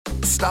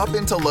Stop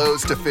into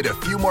Lowe's to fit a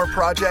few more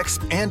projects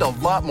and a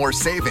lot more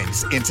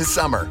savings into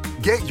summer.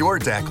 Get your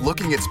deck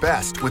looking its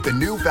best with the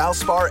new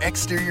Valspar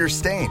exterior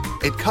stain.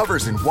 It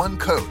covers in one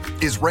coat,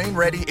 is rain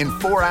ready in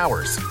 4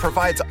 hours,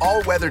 provides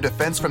all-weather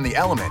defense from the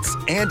elements,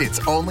 and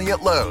it's only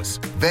at Lowe's.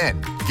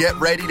 Then, get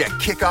ready to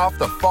kick off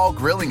the fall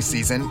grilling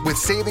season with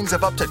savings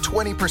of up to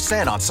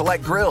 20% on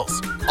select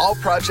grills. All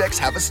projects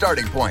have a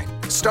starting point.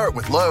 Start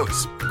with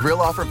Lowe's.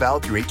 Grill offer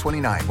valid through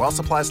 8/29. While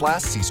supplies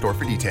last, see store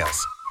for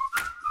details.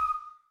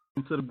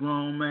 Welcome to the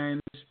Grown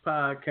Man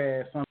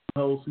Podcast. I'm the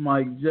host,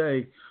 Mike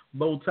J.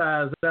 Bow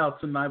ties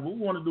out tonight, but we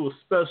want to do a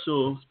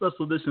special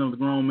edition of the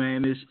Grown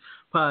Man-ish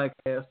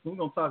Podcast. We're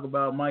going to talk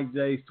about Mike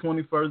J's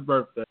 21st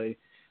birthday,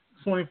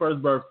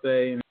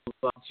 and it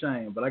was off the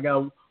chain. But I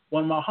got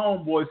one of my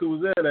homeboys who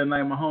was there that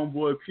night, my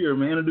homeboy Pure.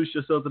 Man, introduce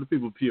yourself to the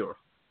people, Pure.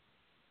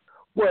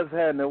 What's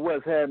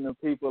happening,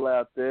 people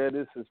out there?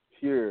 This is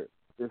Pure.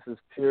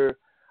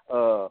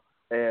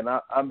 And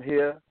I'm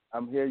here.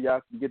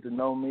 Y'all can get to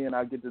know me, and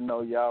I get to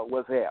know y'all.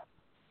 What's happening?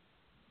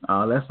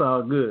 Oh, that's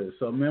all good.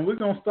 So, man, we're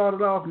gonna start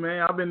it off,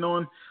 man. I've been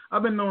knowing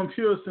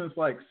Pure since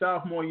like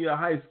sophomore year of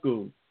high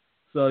school.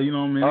 So, you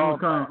know what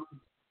I mean?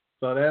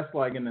 So that's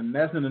like in the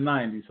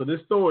 90s. So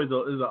this story is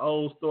an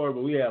old story,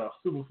 but we had a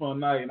super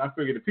fun night, and I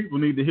figured the people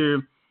need to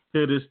hear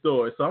this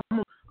story. So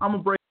I'm gonna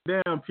break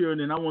it down, Pure,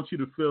 and then I want you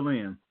to fill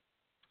in.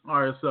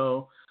 All right.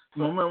 So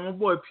my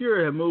boy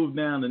Pure had moved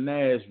down to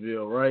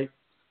Nashville, right?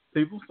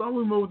 People, so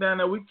we moved down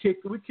there. We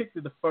kicked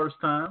it the first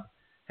time.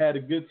 Had a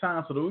good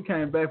time, so that we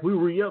came back. We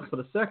re-upped for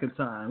the second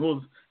time.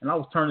 And I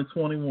was turning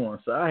 21,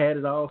 so I had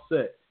it all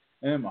set.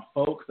 And my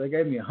folks, they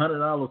gave me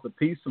 $100 a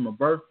piece for my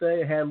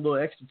birthday. I had a little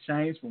extra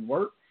change from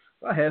work,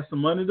 so I had some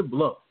money to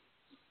blow.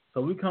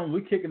 So we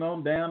kicking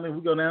on down there. We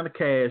go down to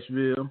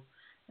Cashville,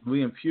 and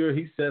we in Pure.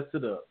 He sets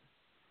it up.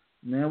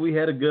 Man, we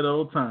had a good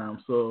old time.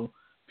 So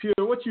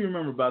Pure, what you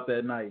remember about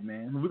that night,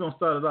 man? We're gonna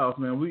start it off,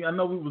 man. I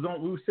know we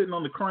were sitting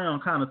on the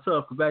Crown, kind of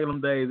tough. Cause back in them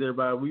days,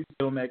 everybody we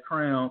sit on that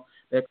Crown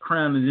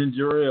and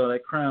ginger ale,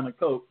 that Crown and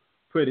Coke,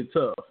 pretty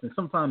tough. And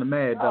sometimes the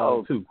Mad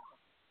Dog too.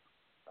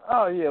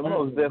 Oh yeah,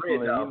 most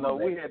definitely. You know,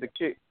 we had to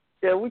kick.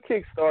 Yeah, we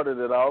kick started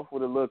it off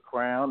with a little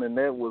Crown, and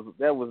that was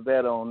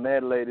that on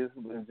that, ladies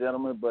and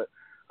gentlemen. But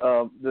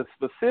the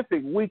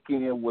specific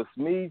weekend was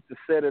me to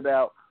set it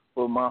out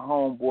for my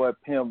homeboy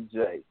Pimp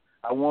J.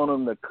 I want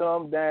him to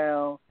come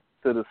down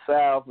to the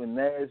South in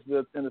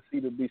Nashville,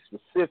 Tennessee, to be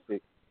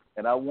specific,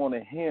 and I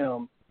wanted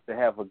him to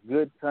have a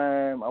good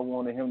time. I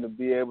wanted him to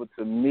be able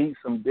to meet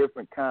some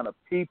different kind of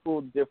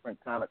people, different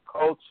kind of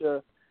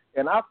culture,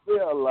 and I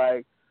feel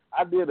like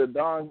I did a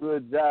darn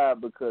good job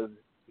because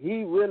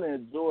he really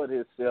enjoyed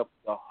himself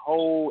the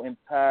whole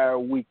entire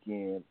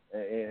weekend,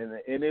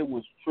 and it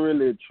was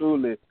truly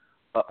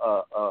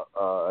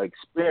a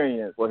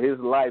experience for his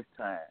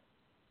lifetime.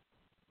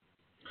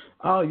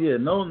 Oh yeah,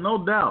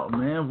 no doubt,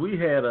 man. We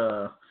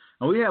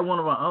had one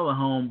of our other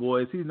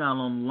homeboys. He's not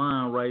on the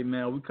line right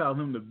now. We call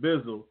him the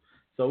Bizzle.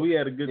 So we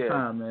had a good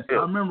time, man. So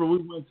I remember we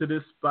went to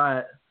this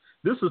spot.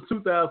 This was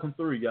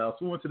 2003, y'all.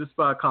 So we went to this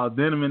spot called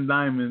Denim and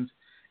Diamonds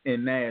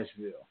in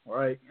Nashville,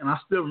 right? And I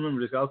still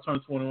remember this. I was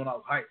turning 21. I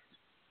was hyped.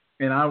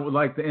 And I would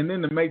like to, and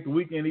then to make the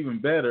weekend even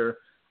better,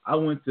 I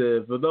went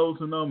to, for those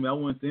who know me, I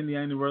went to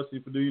Indiana University,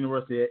 Purdue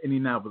University at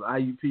Indianapolis,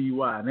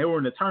 IUPUI. And they were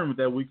in the tournament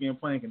that weekend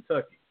playing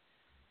Kentucky.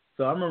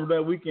 So I remember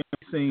that weekend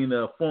seeing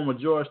former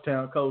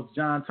Georgetown coach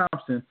John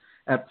Thompson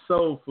at the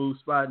Soul Food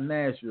spot in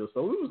Nashville.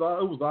 So it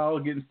was all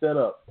getting set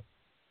up.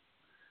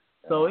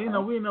 So, we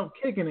ended up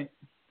kicking it,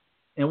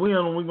 and we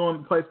going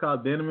to a place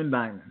called Denim and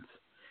Diamonds.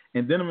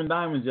 And Denim and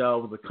Diamonds,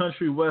 y'all, was a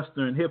country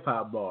western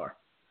hip-hop bar.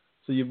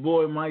 So your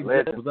boy Mike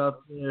J was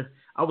out there.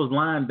 I was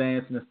line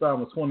dancing and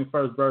starting my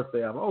 21st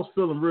birthday. I was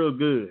feeling real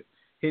good,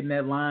 hitting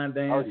that line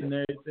dance and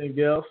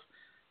everything else.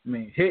 I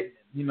mean,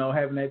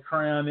 having that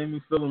Crown in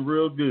me, feeling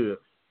real good.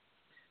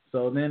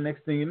 So then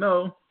next thing you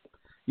know,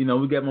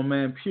 we got my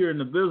man Pure in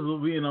the Bizzle.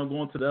 We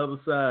going to the other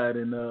side,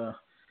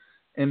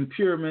 and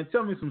Pure, man,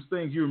 tell me some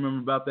things you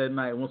remember about that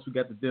night once we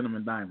got to Denim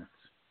and Diamonds.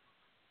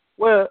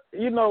 Well,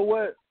 you know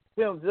what,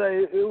 Pimp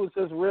J, it was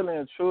just really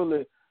and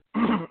truly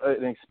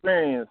an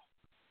experience,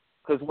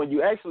 because when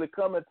you actually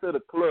come into the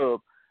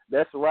club,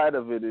 that's right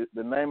of it.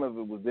 The name of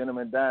it was Denim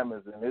and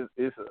Diamonds, and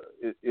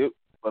it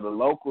for the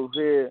locals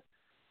here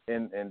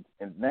in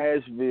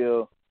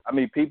Nashville. I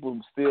mean, people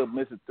still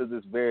miss it to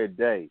this very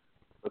day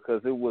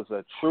because it was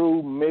a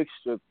true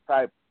mixture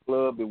type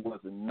club. It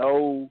wasn't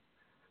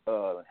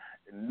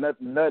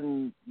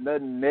nothing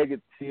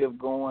negative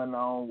going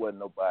on. Wasn't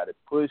nobody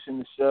pushing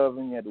and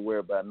shoving. You had to worry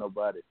about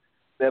nobody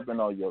stepping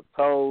on your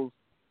toes.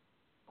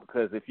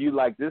 Because if you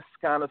like this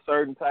kind of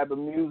certain type of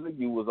music,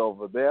 you was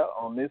over there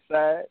on this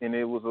side, and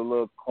it was a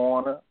little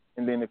corner.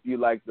 And then if you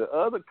like the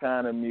other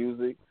kind of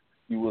music,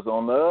 you was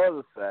on the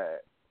other side.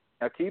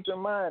 Now, keep in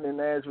mind, in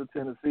Nashville,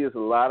 Tennessee, there's a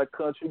lot of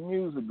country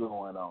music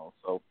going on.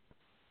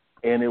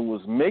 And it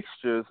was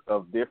mixtures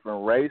of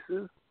different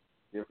races,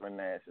 different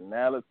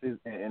nationalities,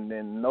 and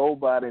then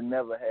nobody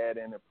never had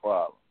any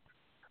problem.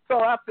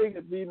 So I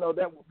figured,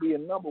 that would be a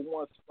number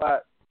one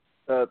spot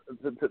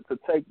to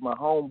take my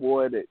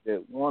homeboy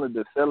that wanted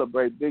to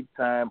celebrate big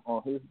time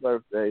on his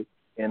birthday,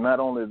 and not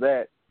only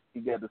that, he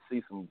got to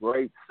see some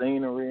great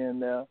scenery in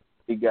there.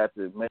 He got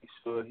to make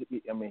sure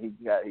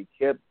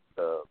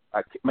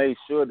I made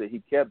sure that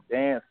he kept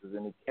dances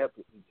and he kept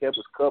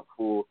his cup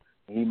full.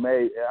 I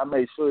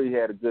made sure he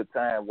had a good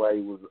time while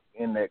he was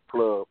in that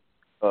club,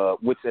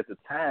 which at the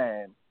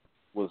time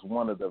was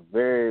one of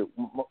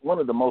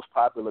the most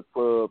popular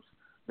clubs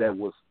that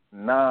was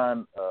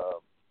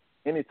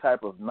any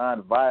type of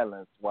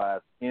non-violence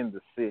wise in the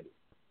city.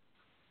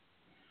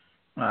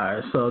 All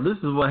right, so this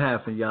is what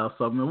happened, y'all.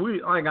 So I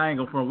mean, I ain't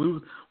gonna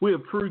front. We were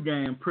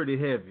pregame pretty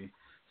heavy.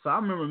 So I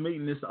remember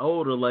meeting this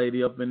older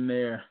lady up in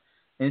there,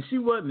 and she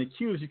wasn't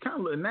cute. She kind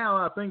of looked. Now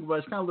I think about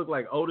it, she kind of looked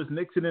like Otis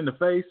Nixon in the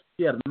face.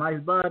 She had a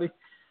nice body,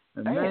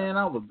 and man,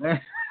 I was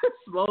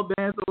slow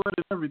dancing with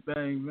it and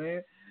everything,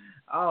 man.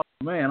 Oh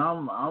man,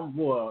 I'm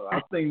boy.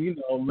 I think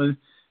man.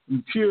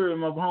 Pure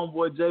and my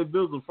homeboy Jay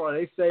Bizzle,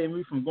 they saved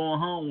me from going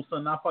home with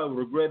something I probably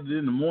would regret it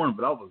in the morning,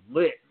 but I was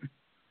lit.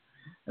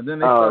 And then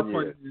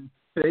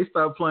they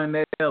started playing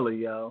that Nelly,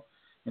 y'all.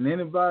 And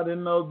anybody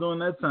know during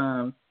that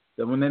time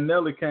that when that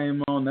Nelly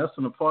came on, that's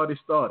when the party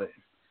started.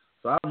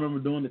 So I remember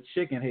doing the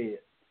chicken head,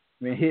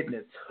 hitting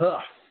it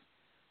tough.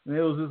 And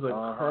it was just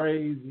a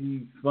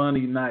crazy,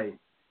 funny night.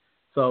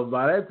 So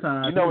by that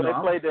time, they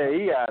played that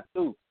EI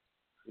too.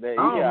 Man,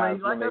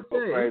 like I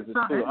said,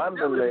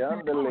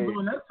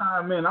 during that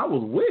time, man, I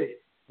was with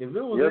it. If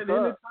it was at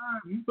any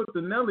time you put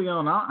the Nelly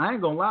on, I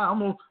ain't gonna lie, I'm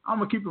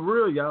gonna keep it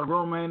real, y'all.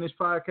 Grown Man Ish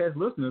podcast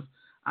listeners.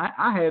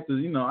 I had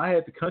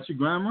the country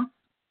grammar,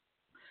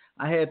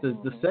 I had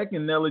the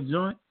second Nelly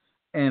joint,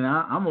 and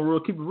I'm a real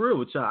keep it real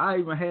with y'all. I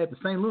even had the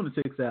St.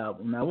 Lunatics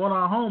album. Now one of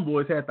our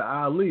homeboys had the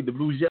Ali, the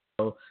Blue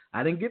Yellow.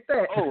 I didn't get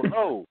that. Oh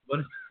no.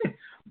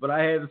 But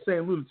I had the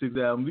St. Lunatics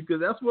album because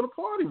that's where the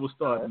party was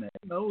starting at.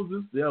 It was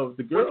just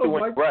the girls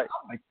like right.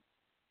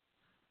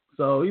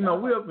 So we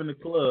up in the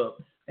club,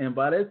 and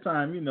by that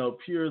time,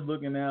 Pure's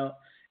looking out,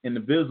 and the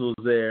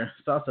Bizzle's there.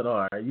 So I said,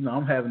 all right,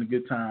 I'm having a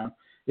good time.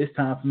 It's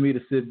time for me to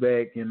sit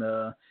back and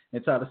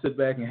try to sit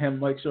back and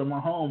make sure my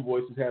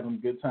homeboys is having a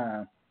good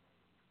time.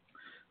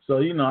 So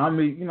I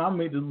meet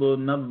this little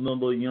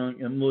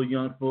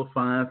young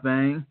fine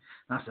thing.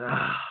 And I said,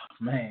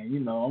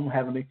 man,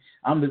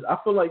 I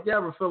feel like, you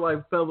ever feel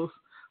like, fellas,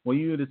 when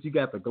you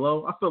got the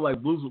glow? I feel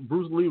like Bruce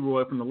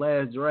Leroy from The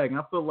Last Dragon.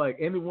 I feel like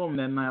any woman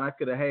that night I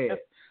could have had.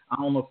 I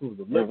don't know if it was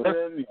a liver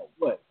or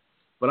what,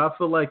 but I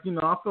feel like, I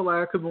could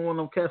have been one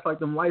of them cats, like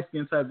them light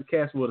skin type of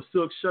cats with a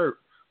silk shirt,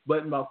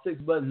 button about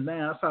 6 buttons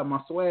down. That's how my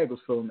swag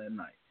was feeling that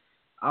night.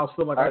 I was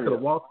feeling like I could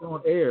have walked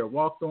on air,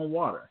 walked on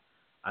water.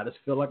 I just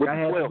feel like I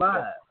had the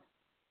vibe.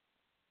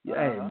 Yeah,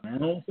 hey, man, you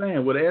know what I'm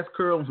saying? With an S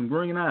curl and some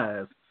green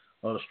eyes.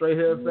 Or the straight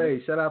hair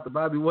face. Shout out to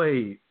Bobby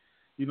Wade.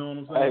 You know what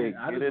I'm saying?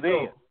 Hey, get it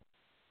in.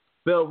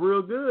 Felt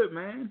real good,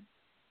 man.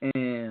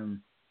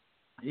 And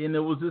it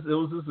was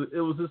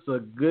just a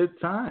good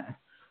time.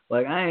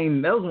 Like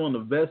that was one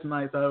of the best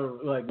nights I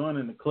ever going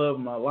in the club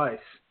in my life.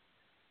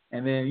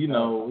 And then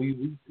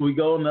we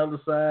go on the other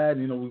side.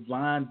 We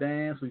blind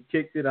dance. We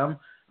kicked it. I'm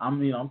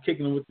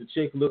kicking it with the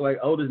chick who looked like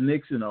Otis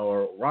Nixon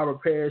or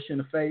Robert Parrish in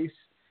the face.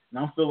 And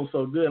I'm feeling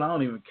so good I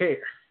don't even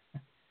care.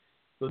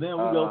 So then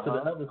we go to the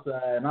other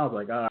side, and I was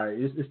like, all right,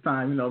 it's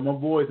time. My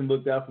boys have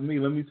looked out for me.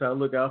 Let me try to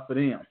look out for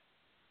them.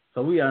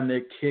 So we out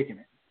there kicking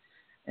it.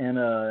 And,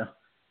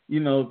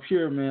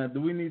 Pure, man,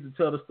 do we need to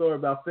tell the story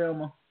about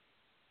Thelma?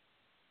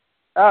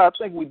 I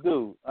think we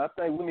do. I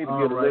think we need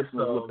to get listeners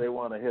what they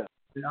want to hear.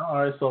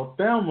 All right, so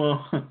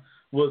Thelma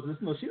she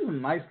was a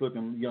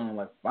nice-looking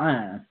young,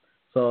 fine.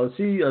 So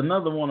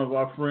another one of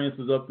our friends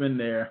was up in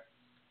there.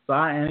 So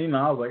I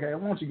was like, hey,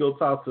 why don't you go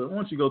talk to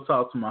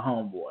my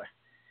homeboy?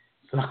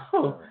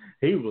 So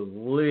he was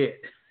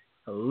lit.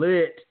 So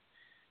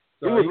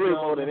he was lit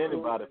more than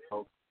anybody,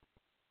 folks.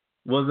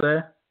 Was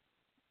that?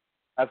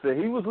 I said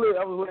he was lit.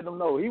 I was letting them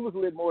know he was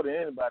lit more than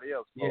anybody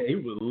else. Folks. Yeah, he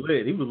was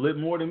lit. He was lit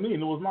more than me,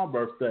 and it was my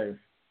birthday.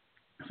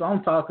 So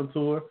I'm talking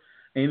to her,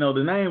 and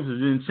the names have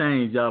been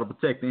changed, y'all, to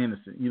protect the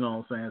innocent. You know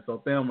what I'm saying?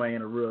 So Thelma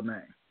ain't a real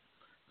name.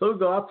 So we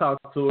go. I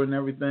talk to her and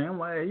everything. I'm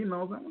like, hey,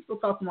 let's go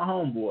talk to my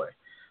homeboy.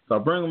 So I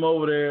bring him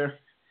over there,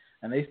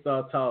 and they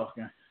start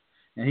talking,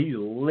 and he's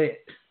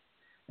lit.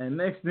 And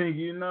next thing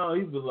you know,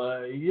 he was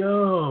like,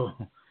 yo,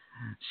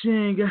 she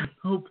ain't got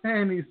no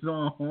panties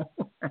on.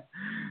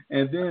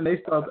 And then they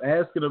started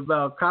asking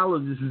about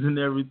colleges and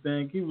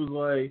everything. He was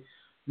like,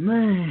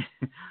 man,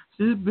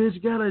 this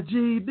bitch got a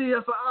GED. I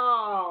said,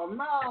 oh,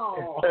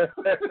 no.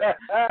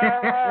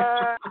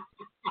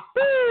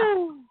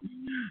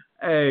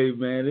 Hey,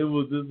 man, it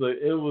was just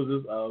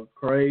a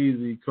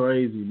crazy,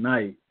 crazy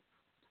night.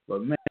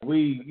 But, man,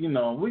 we going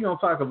to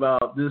talk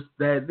about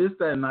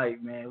that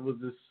night, man. It was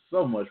just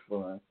so much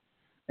fun.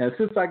 And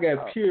since I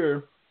got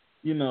Pure,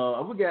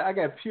 I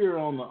got Pure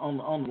on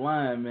the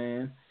line,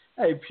 man.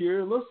 Hey,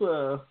 Pure, let's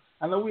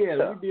I know we did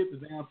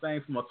the damn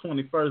thing for my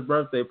 21st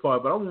birthday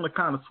party, but I want to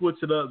kind of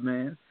switch it up,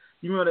 man.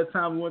 You remember that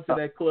time we went to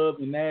that club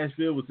in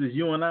Nashville? Was just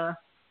you and I?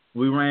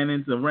 We ran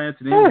into the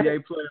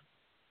NBA player,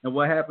 and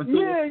what happened to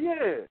us?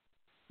 Yeah.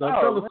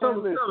 So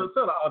tell the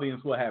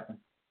audience what happened.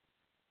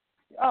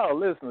 Oh,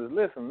 listeners,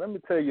 listen. Let me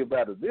tell you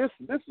about it. This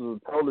was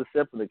a totally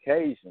separate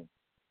occasion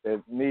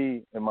that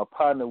me and my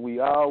partner, we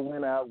all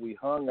went out, we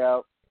hung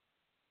out,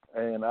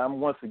 and I'm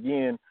once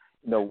again,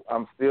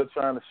 I'm still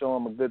trying to show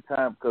them a good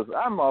time because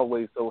I'm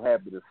always so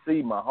happy to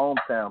see my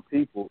hometown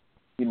people,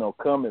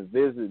 come and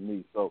visit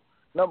me. So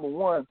number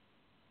one,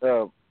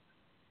 the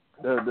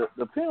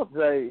Pimp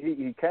J,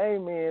 he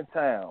came in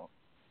town,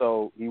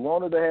 so he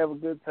wanted to have a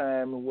good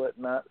time and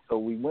whatnot. So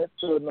we went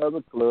to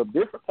another club,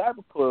 different type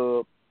of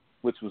club,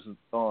 which was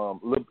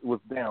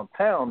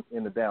downtown,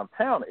 in the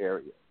downtown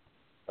area.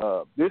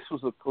 This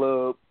was a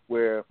club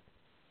where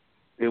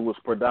it was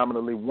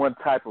predominantly one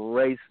type of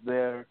race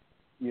there,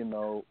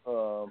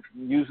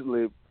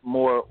 usually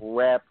more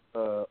rap,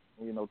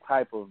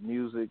 type of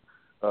music,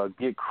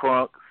 get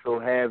crunk, so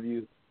have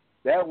you.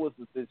 That was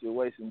the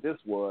situation this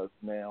was.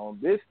 Now, on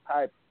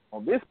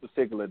this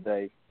particular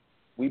day,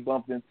 we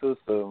bumped into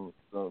some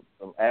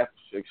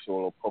after-sexual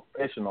or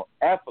professional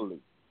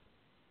athletes.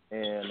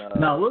 And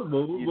now look,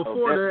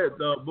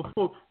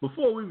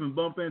 before we even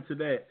bump into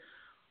that,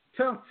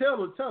 tell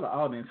the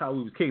audience how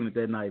we was kicking it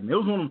that night. Man. It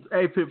was one of them,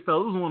 hey Pip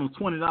fellas, it was one of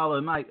them $20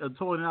 a night,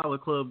 $20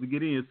 clubs to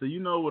get in. So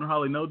with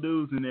hardly no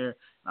dudes in there,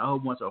 and a whole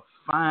bunch of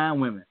fine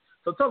women.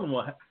 So tell them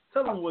what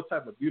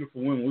type of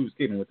beautiful women we was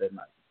kicking with that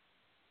night.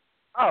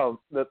 Oh,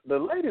 the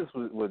ladies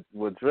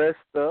were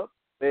dressed up.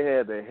 They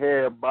had their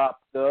hair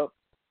bopped up.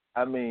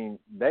 I mean,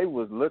 they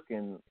was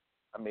looking.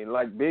 I mean,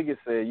 like Biggie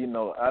said,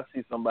 I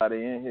see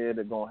somebody in here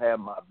that's going to have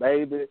my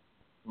baby.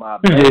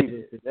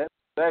 That's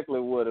exactly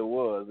what it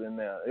was in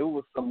there. It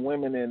was some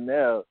women in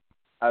there,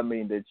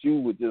 that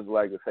you would just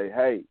like to say,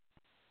 hey,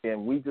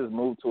 can we just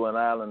move to an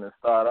island and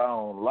start our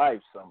own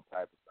life, some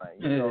type of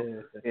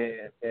thing,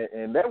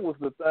 And that was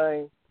the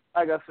thing.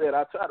 Like I said,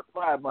 I try to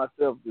pride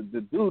myself to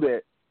do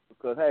that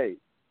because, hey,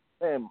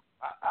 man,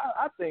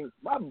 I think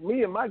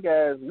me and my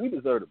guys, we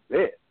deserve the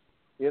best,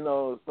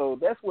 so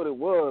that's what it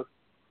was.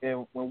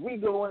 And when we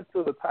go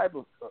into the type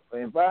of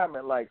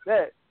environment like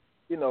that,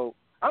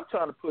 I'm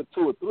trying to put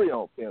 2 or 3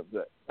 on Pimp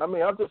J. I'm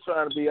just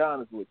trying to be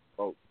honest with you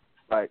folks,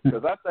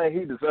 because I think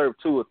he deserved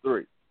 2 or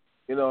 3.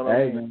 You know what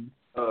I mean?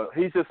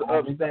 He's just an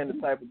upstanding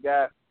type of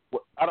guy.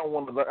 I don't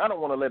want to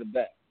let him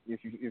down.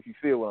 If you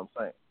feel what I'm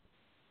saying.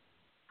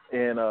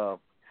 And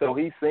so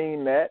he's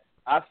seen that.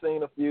 I've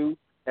seen a few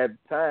at the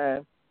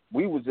time.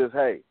 We was just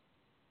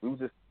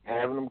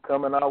having them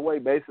coming our way,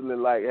 basically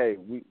like, hey,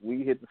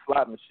 we hit the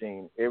slot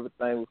machine.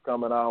 Everything was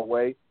coming our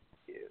way.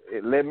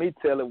 Let me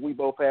tell it, we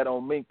both had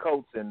on mink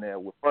coats in there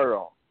with fur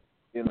on,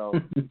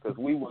 because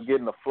we were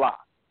getting a flop.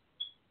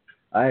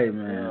 Hey,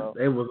 man,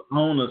 they was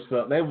on us.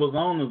 They was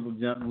on us,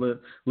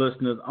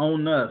 listeners,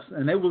 on us.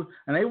 And they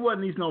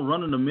wasn't these no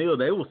run of the mill.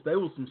 They was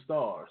some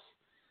stars.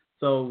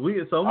 So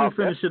I'm gonna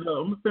finish it up.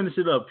 I'm gonna finish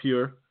it up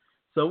here.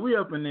 So we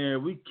up in there,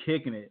 we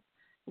kicking it.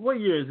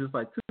 What year is this?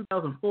 Like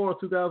 2004,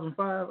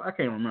 2005? I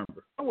can't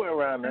remember. Somewhere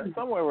around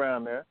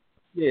there.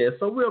 Yeah,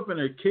 so we're up in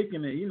there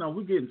kicking it.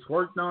 We getting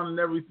twerked on and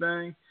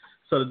everything.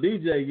 So the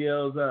DJ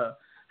yells out,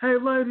 hey,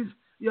 ladies,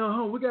 we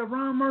got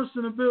Ron Mercer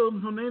in the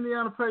building from the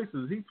Indiana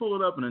Pacers. He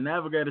pulled up in a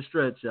Navigator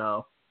stretch,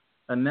 y'all.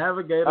 A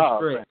Navigator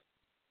stretch. Man.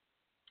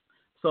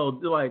 So,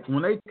 like,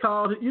 when they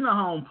called it,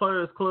 how on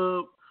Players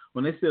Club,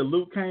 when they said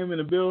Luke came in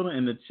the building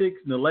and the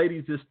chicks and the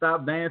ladies just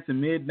stopped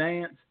dancing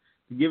mid-dance,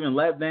 giving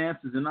lap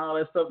dances and all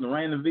that stuff, and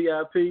ran the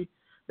VIP.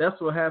 That's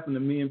what happened to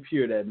me and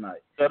Pure that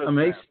night. They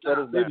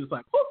just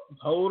like,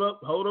 hold up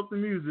the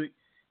music.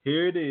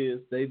 Here it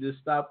is. They just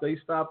stopped. They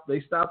stopped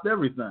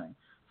everything.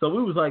 So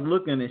we was like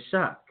looking in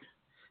shock.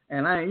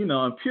 And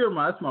and Pure,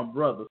 that's my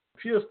brother.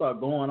 Pure start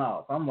going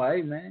off. I'm like,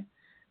 hey man,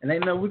 and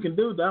ain't nothing we can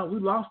do, dog. We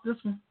lost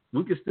this one.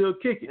 We can still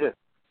kick it. Yeah.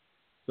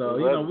 So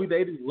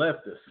they just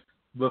left us.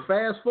 But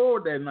fast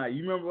forward that night.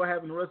 You remember what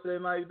happened the rest of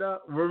that night,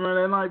 Doc?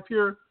 Remember that night,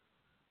 Pure?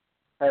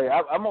 Hey,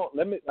 I got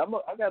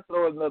to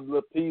throw another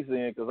little piece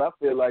in because I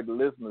feel like the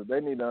listeners,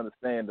 they need to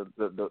understand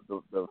the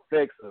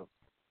effects of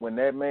when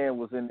that man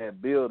was in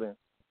that building.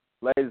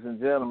 Ladies and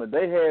gentlemen,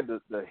 they had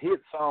the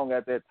hit song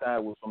at that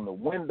time was From the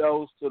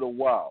Windows to the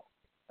Wall,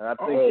 and I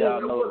think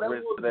y'all know the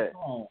rest of that.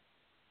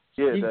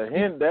 Yeah,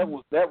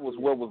 that was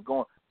what was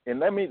going. And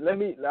let me.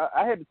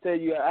 I had to tell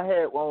you, I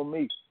had on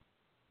me.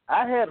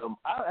 I had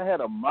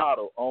a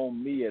model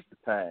on me at the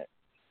time,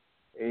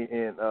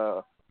 and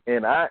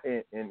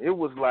it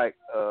was like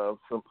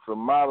some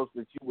models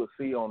that you would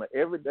see on an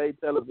everyday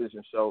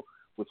television show,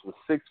 which was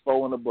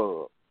 6'4" and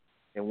above.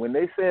 And when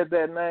they said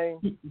that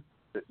name,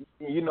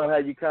 you know how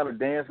you kind of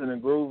dancing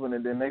and grooving,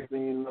 and then next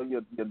thing you know,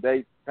 your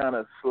dates kind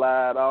of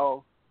slide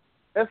off.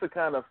 That's the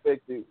kind of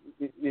effect it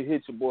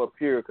hit your boy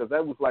Pure, because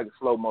that was like a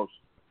slow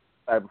motion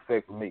type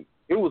effect for me.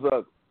 It was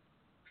ugly.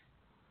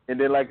 And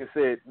then, like I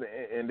said,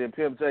 and then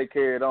Pimp J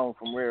carried on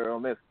from where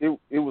on this. It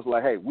was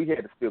like, hey, we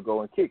had to still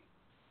go and kick it.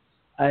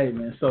 Hey,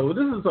 man, so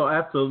this is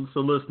so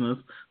listeners.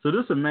 So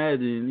just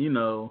imagine,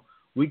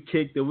 we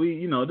kicked it.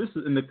 This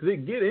is, and to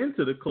get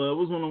into the club, it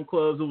was one of them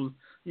clubs that was,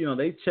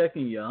 they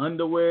checking your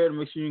underwear to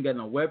make sure you ain't got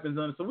no weapons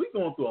on it. So we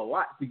going through a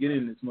lot to get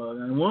in this mug.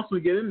 And once we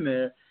get in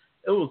there,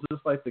 it was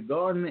just like the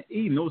Garden of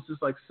Eden. It was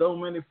just like so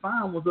many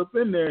fine ones up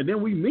in there. And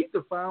then we meet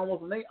the fine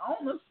ones and they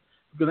own us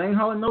because ain't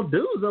hardly no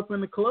dudes up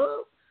in the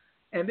club.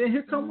 And then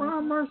here come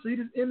Ron Mercer. He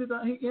just ended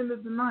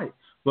the night.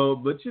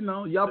 But you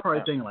know, y'all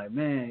probably thinking like,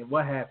 man,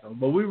 what happened?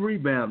 But we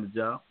rebounded,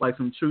 y'all, like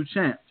some true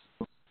champs.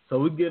 So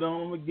we get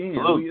on them again.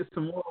 We get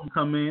some more of them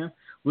come in.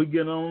 We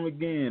get on them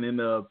again.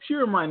 And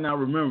Pure might not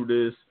remember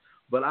this,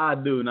 but I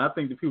do. And I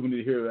think the people need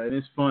to hear that. And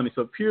it's funny.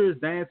 So Pure is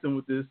dancing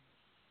with this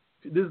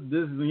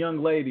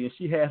young lady, and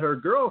she had her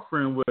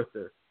girlfriend with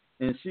her.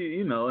 And she,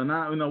 you know, and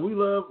I, you know, we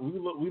love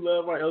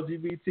our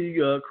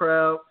LGBT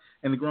crowd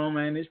and the Grown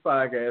Man Ish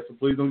podcast. So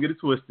please don't get it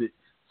twisted.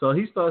 So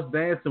he starts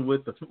dancing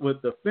with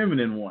the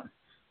feminine one.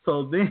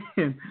 So then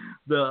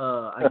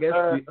I guess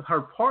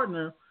her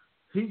partner,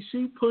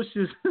 she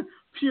pushes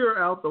Pure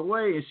out the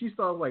way, and she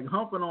starts like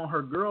humping on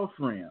her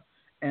girlfriend.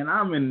 And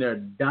I'm in there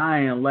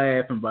dying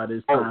laughing by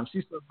this time.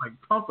 She starts like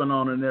pumping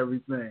on her and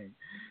everything.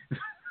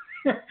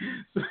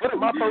 What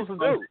am I supposed to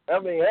do? I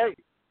mean, hey.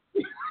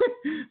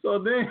 So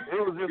then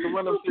it was just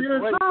one of those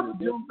situations. Trying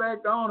to jump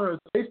back on her.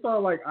 So they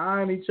start like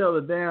eyeing each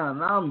other down,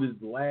 and I'm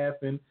just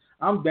laughing.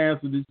 I'm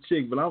dancing with this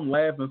chick, but I'm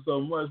laughing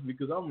so much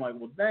because I'm like,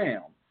 well,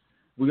 damn.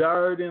 We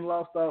already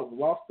lost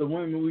the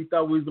women we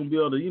thought we was gonna be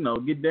able to, you know,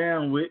 get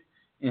down with,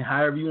 and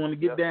however you want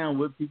to get down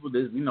with people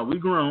that, you know, we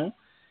grown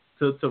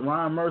to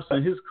Ron Mercer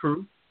and his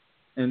crew,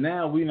 and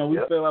now we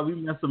feel like we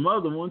met some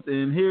other ones,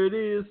 and here it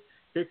is.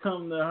 Here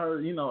come her,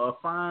 you know, a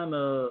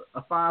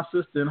fine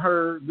sister and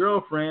her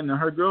girlfriend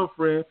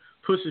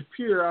pushes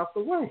Pure out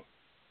the way,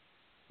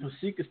 so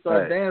she could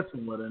start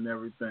dancing with her and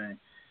everything.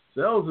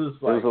 So that was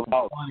just like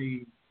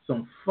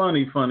some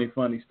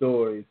funny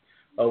stories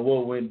of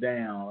what went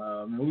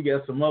down. We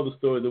got some other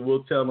stories that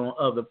we'll tell on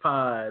other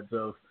pods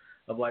of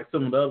like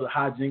some of the other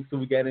hijinks that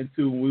we got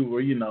into when we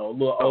were, you know, a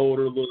little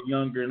older, a little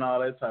younger, and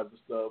all that type of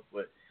stuff.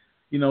 But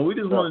you know, we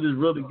just want to just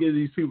really give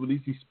these people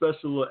these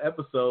special little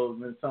episodes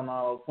and telling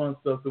all the fun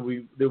stuff that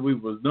we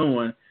was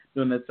doing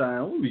during that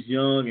time. We was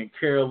young and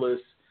careless.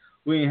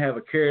 We didn't have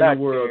a care in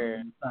the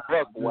world.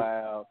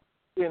 Wow.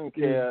 Didn't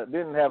care.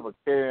 Didn't have a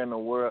care in the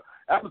world.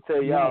 I would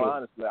tell y'all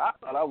honestly, I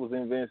thought I was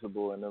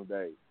invincible in those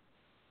days.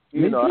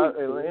 You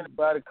know,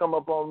 anybody come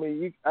up on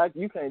me,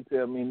 you can't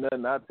tell me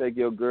nothing. I'll take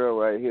your girl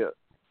right here,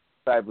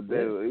 type of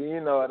deal. You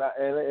know,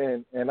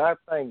 and I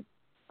think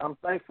I'm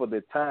thankful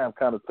that time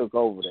kind of took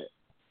over that.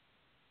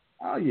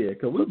 Oh yeah,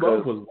 because we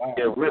both was wild.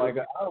 Yeah, really,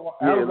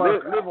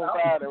 living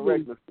wild and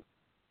reckless.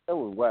 That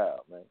was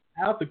wild, man.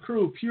 Out the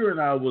crew, Pure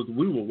and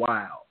we were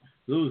wild.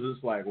 It was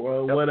just like,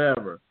 well,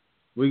 whatever.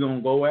 We're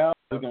gonna go out,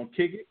 we're gonna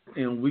kick it,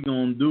 and we're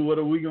gonna do what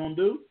are we gonna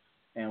do.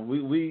 And we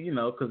you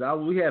know, because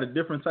we had a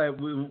different type.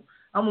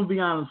 I'm gonna be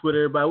honest with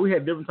everybody. We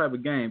had a different type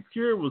of game.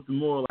 Pure was the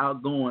more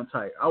outgoing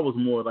type. I was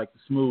more like the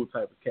smooth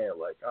type of cat.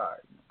 Like, all right,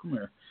 come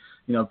here.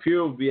 You know,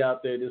 Pure would be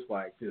out there just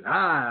like this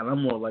high, and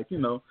I'm more like, you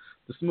know,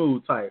 the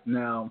smooth type.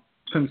 Now,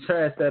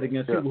 contrast that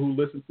against people who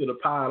listen to the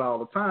pod all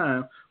the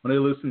time. When they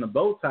listen to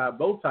Bow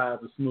Tie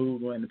is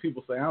smooth one, and the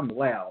people say I'm the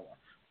loud one.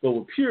 But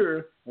with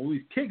Pure, when we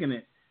was kicking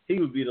it, he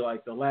would be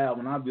like the loud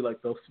one. I'd be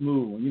like the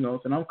smooth one, you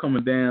know. And I'm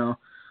coming down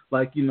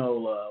like, you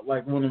know,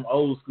 like one of them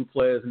old school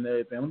players and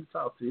everything. Let me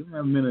talk to you. Let me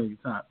have a minute of your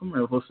time. Come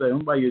here for a second. Let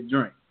me buy you a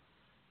drink.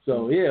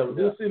 So,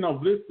 this, you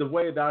know, this the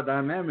way our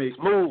dynamic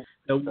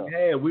that we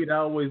had, we'd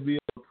always be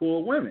able to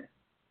pull women.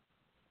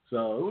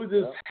 So it was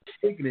just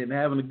kicking it and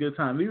having a good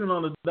time. Even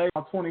on the day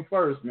of my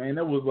 21st, man,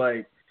 that was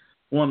like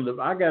one of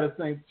the, I got to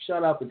think,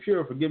 shout out to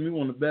Pure for giving me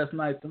one of the best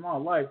nights of my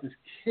life, just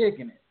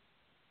kicking it.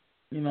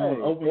 You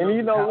know, and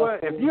you know what?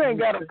 If you ain't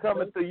got them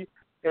coming to you,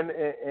 and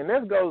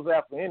this goes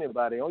out for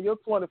anybody, on your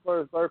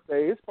 21st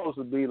birthday, it's supposed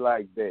to be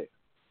like that.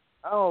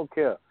 I don't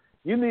care.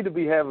 You need to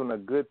be having a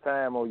good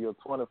time on your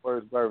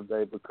 21st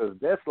birthday because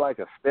that's like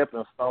a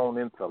stepping stone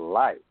into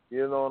life.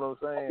 You know what I'm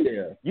saying?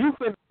 Yeah. You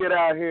finna get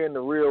out here in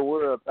the real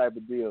world type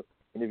of deal.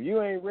 And if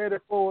you ain't ready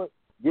for it,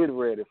 get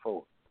ready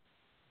for it.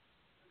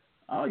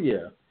 Oh,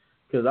 yeah.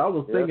 Because I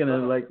was thinking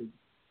of like,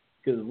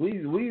 because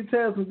we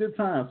had some good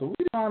times. So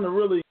we trying to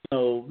really, you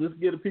know, just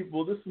get the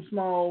people, just some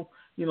small,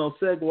 you know,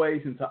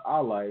 segues into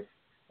our life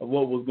of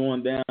what was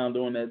going down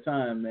during that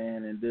time,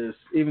 man. And just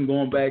even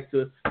going back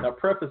to our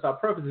preface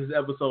this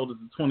episode is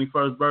the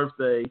 21st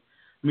birthday,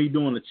 me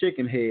doing the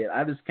chicken head.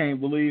 I just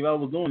can't believe I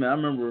was doing that. I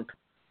remember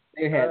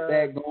they had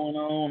that going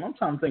on. I'm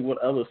trying to think what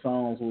other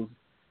songs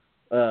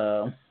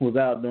was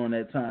out during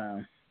that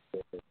time.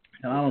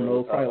 And I don't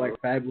know, probably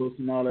like Fabulous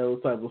and all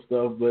that type of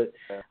stuff. But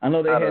I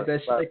know they had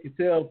that Shake Your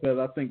Tail Fest,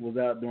 I think, was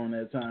out during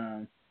that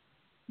time.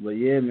 But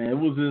yeah, man, it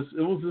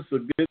was just a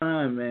good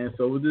time, man.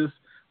 So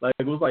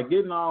it was like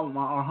getting all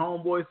our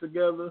homeboys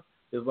together.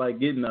 It's like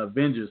getting the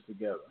Avengers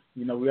together.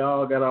 You know, we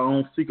all got our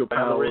own secret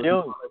powers and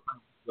all that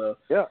type of stuff.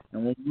 Yeah.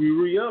 And when we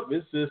re-up,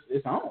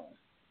 it's on.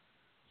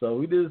 So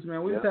we just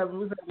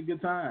having a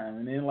good time.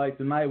 And then like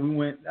tonight we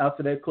went out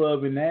to that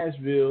club in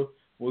Nashville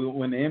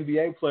when the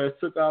NBA players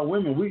took our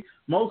women.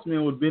 Most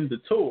men would have been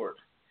detoured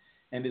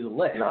and just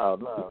left.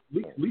 No.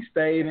 We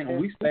stayed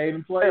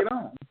and played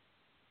on.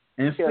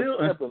 And still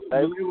was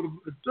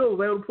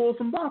able to pull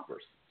some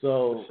bumpers.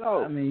 So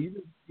I mean,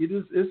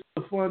 it's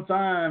a fun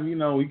time. You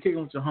know, we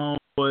kicking with your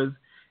homeboys.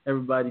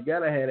 Everybody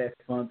gotta have that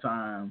fun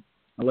time.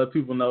 And let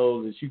people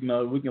know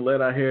that we can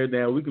let our hair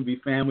down. We can be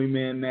family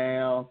men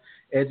now,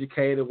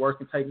 educated,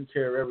 working, taking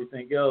care of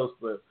everything else.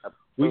 But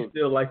we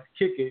still like to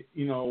kick it.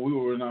 You know, we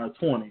were in our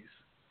 20s.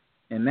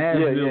 And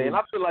Nashville, and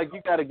I feel like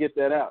you got to get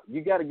that out.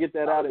 You got to get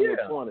that out in your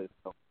 20s.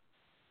 So.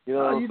 You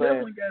know what I'm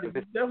saying?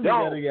 Definitely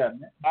got to get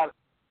it.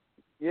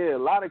 Yeah, a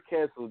lot of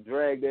cats will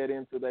drag that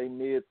into their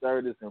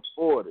mid-30s and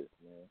 40s,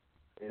 man.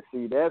 And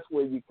see, that's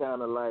where you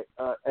kind of like,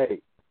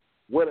 hey,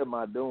 what am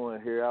I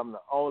doing here? I'm the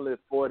only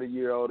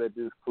 40-year-old at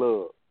this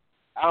club.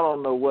 I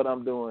don't know what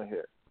I'm doing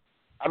here.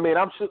 I mean,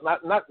 I'm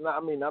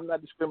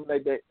not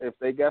discriminating if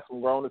they got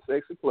some grown and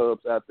sexy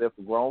clubs out there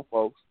for grown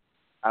folks.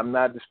 I'm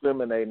not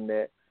discriminating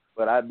that.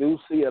 But I do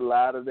see a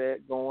lot of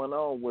that going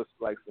on with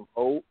like some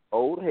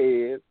old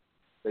heads.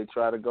 They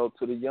try to go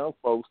to the young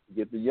folks to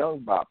get the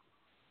young boppers.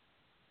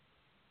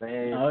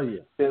 Man,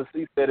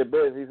 Tennessee said it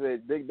best. He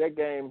said that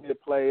game here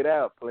played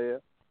out,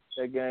 player.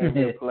 That game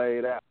here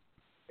played out.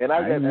 And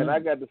I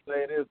got to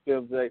say this,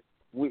 Pimp J.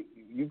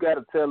 You got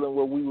to tell them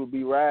what we would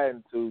be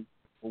riding to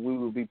when we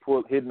would be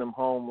hitting them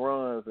home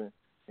runs and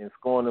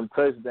scoring them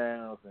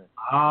touchdowns and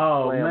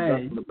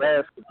playing the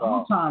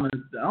basketball.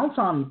 I'm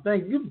trying to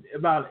think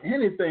about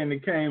anything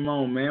that came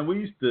on, man.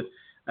 We used to,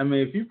 I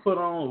mean,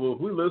 if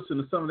we listen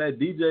to some of that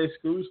DJ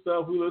Screw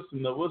stuff, we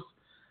listen to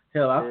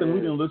I think we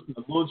didn't listen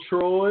to Lil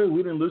Troy,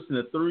 we didn't listen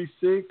to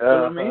 3-6.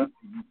 I mean,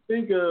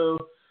 think of,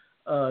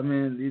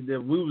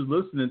 that we was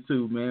listening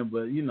to, man.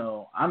 But, you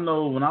know, I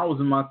know when I was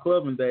in my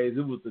clubbing days,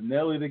 it was the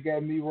Nelly that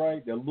got me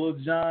right, that Lil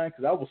Jon,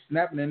 because I was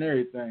snapping and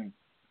everything.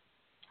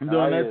 And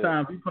during that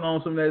time, we put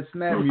on some of that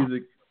snap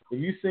music. If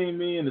you seen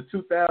me in the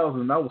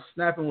 2000s, I was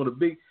snapping with a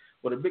big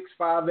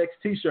 5X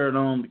T-shirt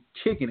on,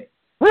 kicking it.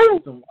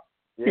 Woo!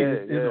 Yeah.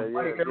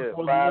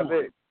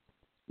 5X.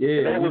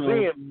 Yeah, that was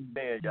in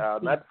then, y'all.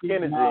 Not the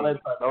skinny jeans. None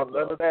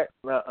of that.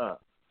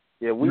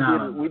 Yeah, we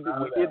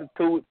did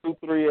the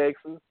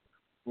 2-3Xs.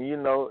 You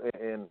know,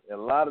 and a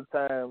lot of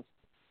times,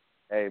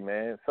 hey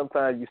man,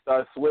 sometimes you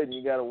start sweating,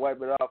 you gotta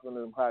wipe it off in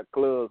them hot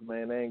clubs,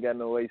 man. They ain't got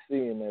no AC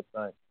in that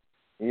thing.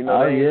 You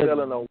know, they ain't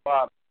selling no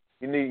water.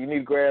 You need to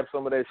grab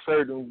some of that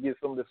shirt and get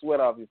some of the sweat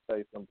off your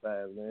face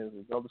sometimes, man.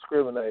 Don't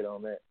discriminate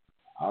on that.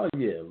 Oh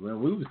yeah,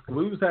 man. We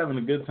was having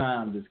a good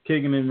time just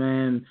kicking it,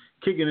 man.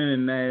 Kicking it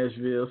in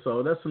Nashville.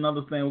 So that's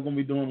another thing we're gonna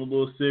be doing a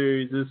little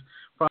series. It's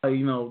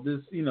probably,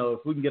 if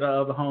we can get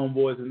our other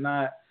homeboys or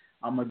not,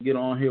 I'm gonna get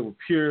on here with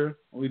Pure.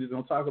 We just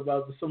gonna talk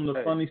about some of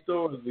the funny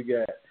stories we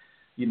got.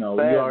 You know,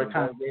 we already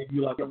kind of gave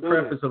you like a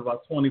preface of our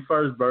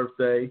 21st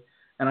birthday.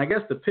 And I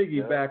guess to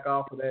piggyback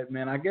off of that,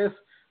 man, I guess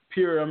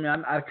Pure, I mean,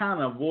 I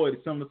kind of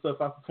avoided some of the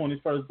stuff after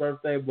 21st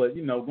birthday, but,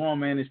 you know, Grown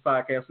Man Ish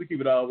Podcast, we keep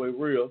it all the way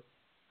real.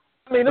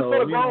 I mean, it's for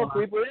the grown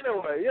people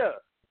anyway, yeah.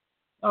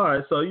 All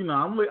right, so, you know,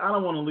 I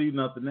don't want to leave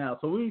nothing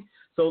out. So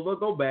let's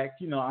go back.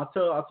 You know, I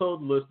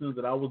told the listeners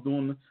that I was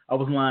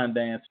line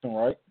dancing,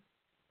 right?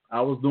 I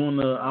was doing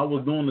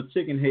the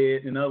chicken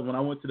head, and when I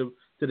went to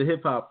the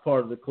hip hop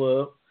part of the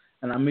club,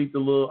 and I meet the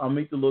little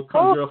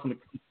girl from the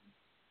kitchen.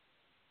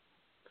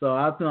 So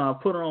I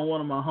put her on one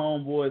of my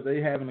homeboys.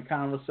 They having a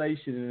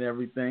conversation and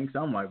everything. So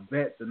I'm like,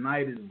 bet the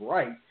night is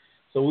right.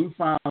 So we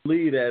found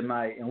lead that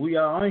night, and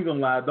I ain't gonna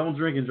lie, don't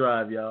drink and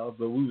drive, y'all.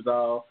 But we was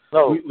all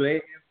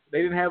they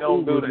didn't have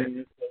Uber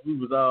in, so we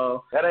was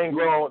all that ain't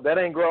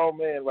grown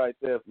man right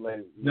there,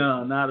 ladies.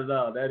 No, not at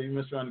all. That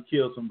even trying to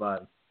kill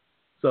somebody.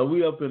 So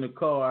we up in the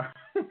car,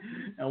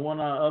 and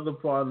one of our other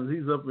partners,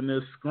 he's up in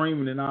there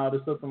screaming and all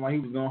this stuff, like he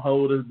was gonna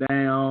hold us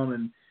down,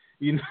 and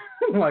you know,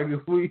 like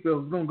if we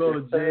was gonna go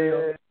to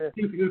jail,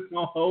 he was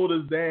gonna hold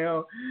us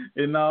down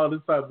and all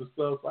this type of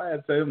stuff. I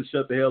had to tell him to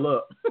shut the hell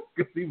up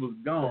because he was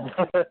gone.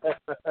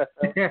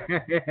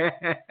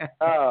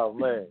 Oh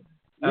man,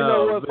 you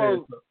know what,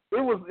 folks? It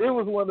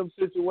was one of them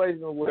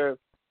situations where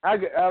I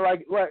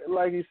like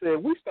you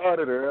said, we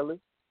started early,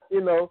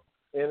 you know,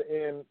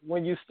 and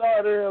when you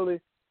start early,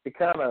 it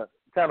kind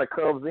of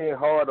comes in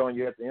hard on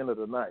you at the end of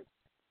the night.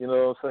 You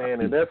know what I'm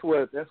saying? And that's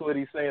what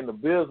he's saying. The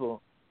Bizzle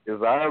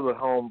is our other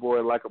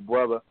homeboy, like a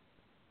brother,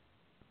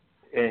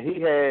 and he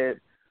had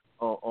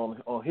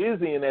on his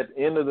end at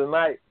the end of the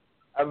night.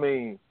 I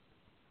mean,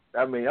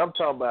 I'm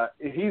talking about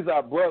he's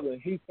our brother,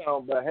 and he's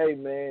talking about, hey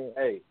man,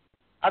 hey,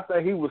 I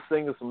think he was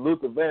singing some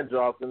Luther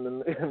Vandross in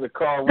the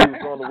car when we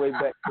was on the way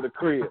back to the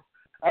crib.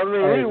 I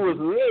mean, he was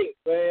lit,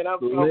 man. I'm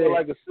talking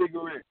like a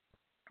cigarette.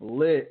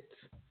 Lit.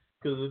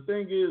 Because the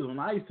thing is, when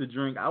I used to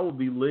drink, I would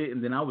be lit,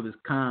 and then I would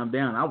just calm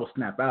down. I would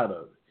snap out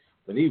of it.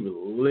 But he was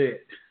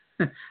lit.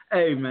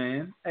 Hey,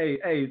 man. Hey.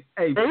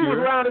 He was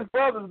around his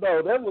brothers,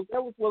 though. That was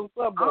what's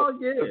up, though. Oh,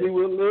 yeah. He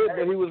was lit,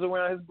 but he was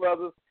around his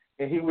brothers,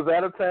 and he was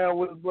out of town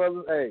with his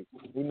brothers. Hey,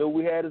 we knew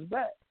we had his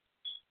back.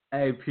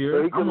 Hey, Pure.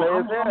 So he could lay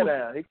his hair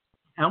down.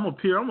 I'm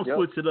gonna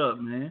switch it up,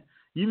 man.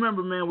 You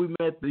remember, man? We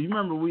met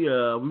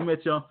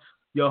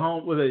your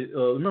home.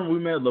 Remember we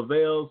met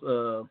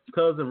Lavelle's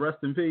cousin. Rest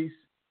in peace.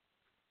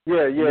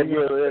 Yeah.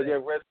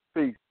 Rest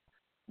in peace.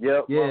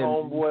 Yep, my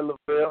homeboy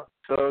Lavelle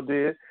sure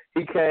did.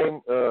 He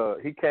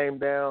came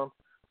down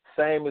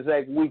same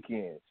exact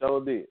weekend. So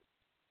did.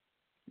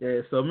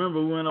 Yeah, so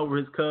remember we went over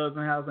his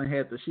cousin's house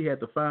and she had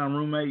to find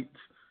roommates,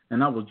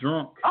 and I was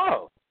drunk.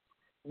 Oh,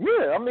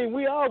 yeah. I mean,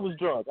 we all was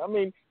drunk. I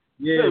mean,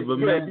 yeah, but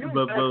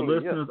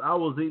listeners, yeah. I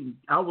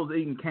was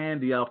eating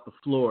candy off the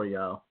floor,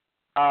 y'all.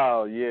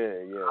 Oh yeah.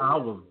 I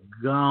was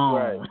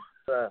gone.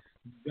 Right.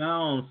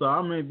 Gone. So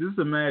I mean, just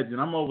imagine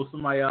I'm over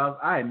somebody else.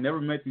 I had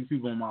never met these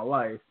people in my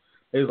life.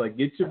 They was like,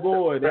 "Get your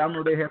boy." I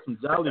remember they had some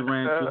Jolly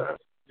Ranchers,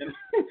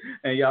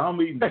 and y'all,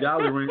 I'm eating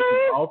Jolly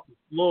Ranchers off the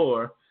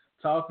floor,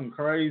 talking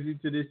crazy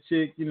to this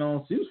chick. You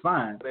know, she was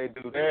fine. They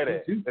do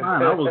that. She was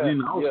fine. I was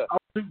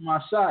shooting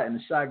my shot, and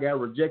the shot got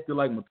rejected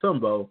like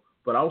Mutombo.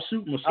 But I was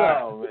shooting my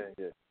shot. Oh man,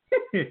 yeah.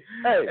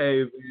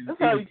 hey, that's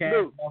how you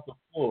do. Off the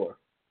floor.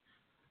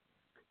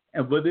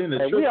 But then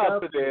we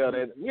all took the L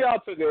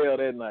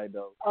that night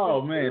though.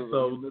 Oh man,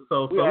 so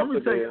let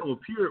me tell you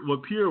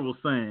what Pure was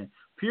saying.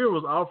 Pure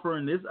was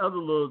offering this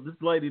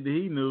lady that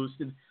he knew.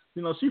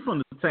 She from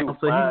the town,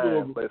 so he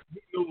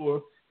knew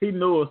her.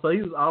 So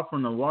he was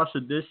offering to wash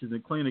the dishes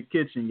and clean the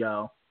kitchen,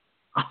 y'all.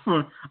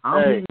 I'm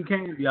eating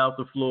candy off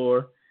the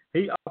floor.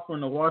 He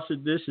offering to wash the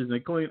dishes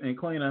and clean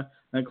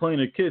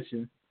the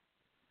kitchen.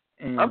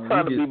 And I'm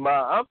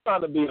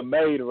trying to be a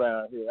maid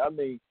around here. I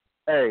mean,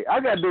 hey, I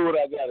gotta do what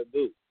I gotta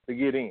do to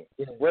get in.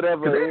 Yeah.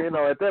 Whatever,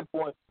 at that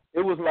point,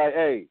 it was like,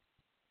 hey,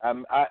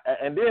 and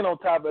then on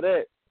top of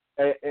that,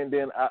 and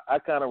then I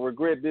kind of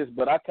regret this,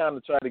 but I kind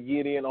of try to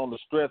get in on the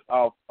strength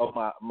of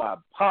my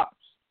pops.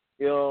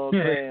 You know what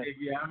I'm saying?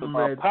 Yeah,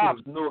 my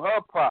pops knew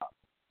her pops,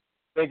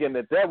 thinking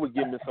that would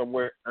get me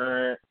somewhere.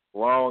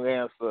 Wrong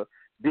answer.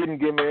 Didn't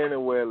get me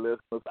anywhere,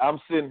 listeners. I'm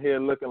sitting here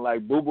looking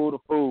like Boo Boo the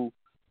Fool,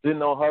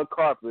 sitting on her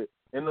carpet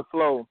in the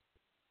floor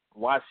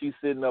while she's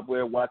sitting up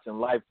there watching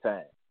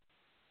Lifetime.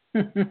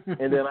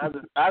 And then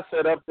I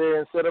sat up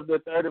there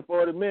 30,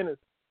 40 minutes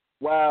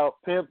while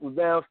Pimp was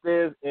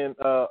downstairs and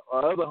our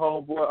other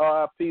homeboy,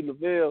 R.I.P.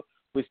 Lavelle,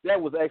 which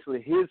that was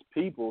actually his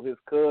people, his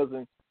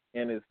cousin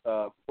and his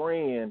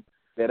friend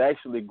that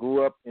actually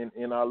grew up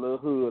in our little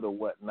hood or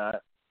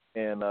whatnot.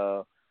 And,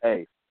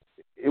 hey,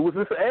 it was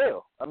just an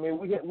L. I mean,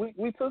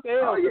 we took L.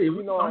 Oh, yeah.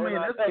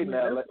 That's the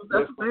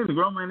thing. The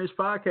Grown Man Ish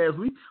podcast.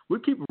 We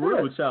keep it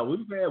real with y'all.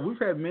 We've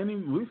had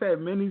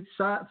many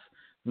shots,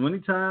 many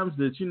times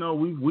that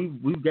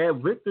we've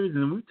got victories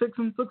and we took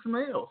some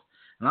L's.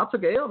 And I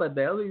took an L that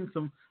day. I was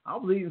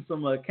eating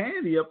some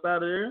candy up out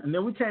of there, and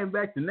then we came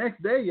back the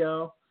next day,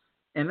 y'all.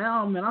 And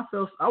now, man, I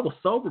was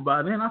sober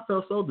by then. I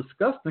felt so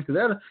disgusting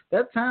because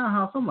that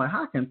townhouse. I'm like,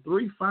 how can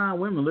 3 fine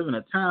women live in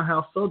a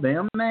townhouse so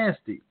damn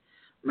nasty?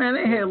 Man,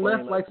 they had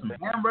left like some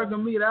hamburger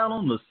meat out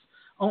on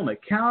the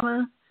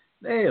counter.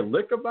 They had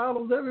liquor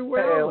bottles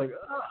everywhere. Like,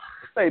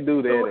 they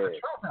do that. Like a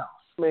trap house.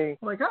 I mean,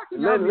 like, how can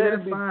y'all be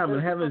that fine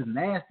but having this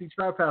nasty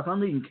trap house?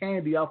 I'm eating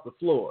candy off the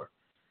floor.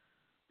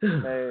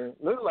 Man,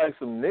 looked like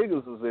some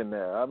niggas was in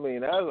there. I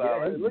mean,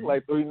 it looked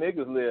like 3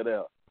 niggas lived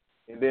out,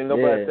 and then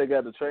nobody take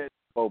out the trash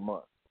for 4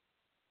 months.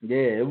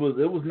 Yeah, it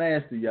was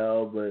nasty,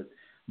 y'all.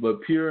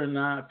 But Pure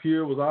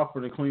was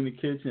offering to clean the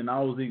kitchen. I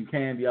was eating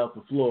candy off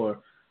the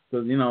floor.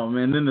 Because,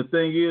 man, then the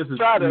thing is...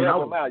 Try to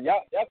help him out.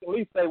 Y'all can at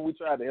least say we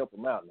tried to help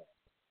him out now.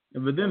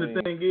 But then the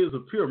thing is,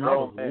 with Pure, man, I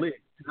was lit.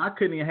 I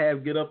couldn't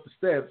even get up the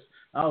steps.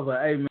 I was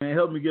like, hey, man,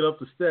 help me get up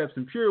the steps.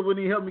 And Pure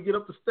wouldn't even help me get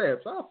up the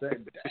steps. I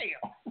said,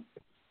 damn.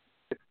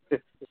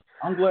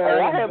 I'm glad. Hey,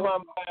 I had my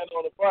mind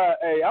on the fire.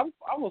 Hey, I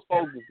was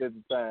focused at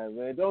the time,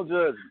 man. Don't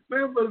judge me.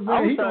 Man, but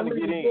man, he's trying to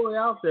get in. Boy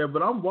out there,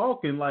 but I'm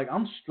walking like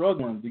I'm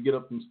struggling to get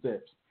up them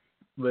steps.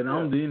 But he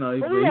wouldn't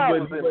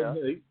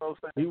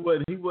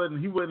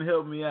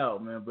help me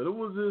out, man. But it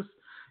was just,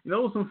 it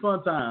was some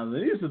fun times.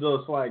 And it was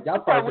just like y'all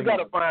probably we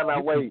gotta find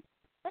our way.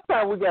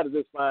 Sometimes we gotta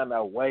just find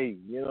our way.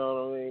 You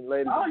know what I mean,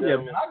 ladies and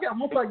gentlemen?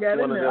 Once I got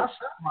in there, I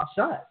shot my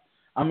shot.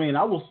 I mean,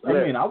 I was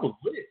lit,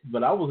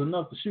 but I was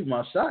enough to shoot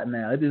my shot.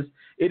 Now it just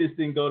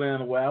didn't go down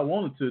the way I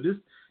wanted to.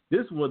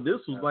 This was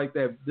like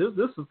that.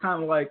 This was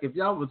kind of like if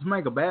y'all was to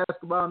make a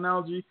basketball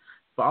analogy.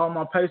 For all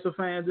my Pacer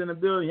fans in the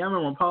building, y'all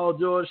remember when Paul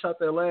George shot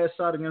that last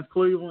shot against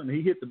Cleveland and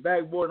he hit the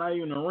backboard, not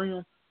even the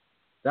rim?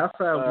 That's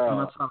how it was when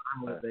I shot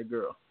at that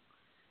girl.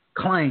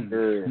 Clang.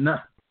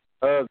 Nothing.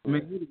 I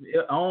mean,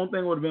 the only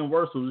thing would have been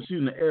worse was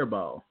shooting the air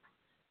ball.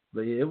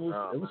 But yeah, it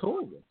was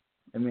horrible.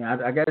 I mean,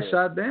 I got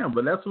shot down,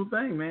 but that's the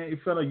thing, man.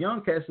 If you're a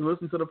young cat to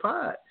listen to the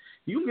pod,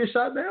 you can get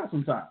shot down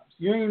sometimes.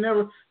 You ain't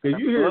never, because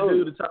you hear a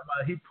dude to talk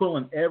about he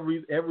pulling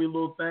every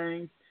little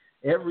thing,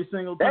 every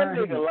single time.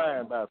 That nigga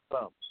lying about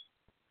something.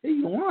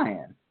 He's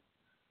lying.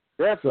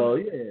 So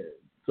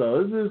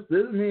this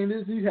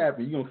is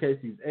happy. You're gonna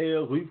catch these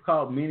L's. We've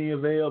caught many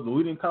of L's, but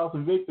we didn't call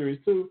some victories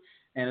too.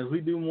 And as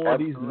we do more of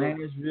these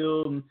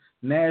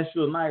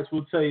Nashville nights,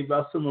 we'll tell you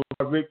about some of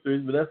our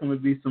victories. But that's gonna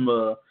be some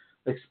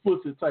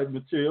explicit type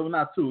material.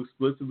 Not too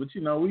explicit, but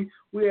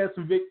we had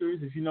some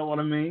victories, if you know what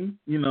I mean.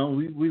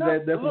 We've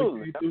had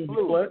definitely through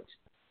the clutch.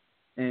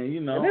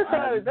 And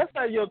and that's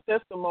how your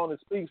testimony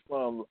speaks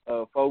from,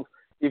 folks.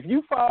 If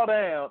you fall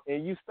down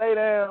and you stay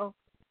down,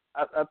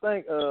 I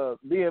think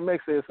DMX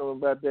said something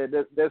about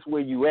that. That's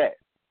where you at.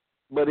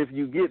 But if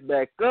you get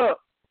back up,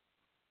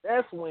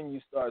 that's when you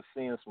start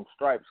seeing some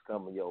stripes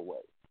coming your way.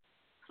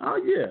 Oh,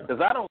 yeah.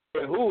 Because I don't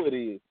care who it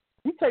is.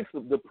 He takes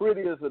the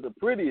prettiest of the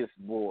prettiest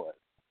boys.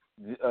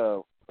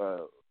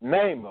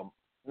 Name them.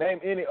 Name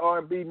any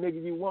R&B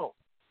nigga you want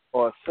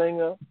or a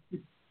singer.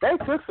 They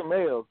took some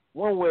L's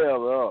one way or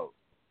the other.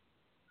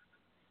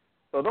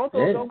 So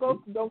don't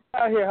go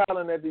out here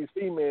hollering at these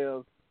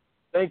females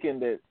thinking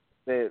that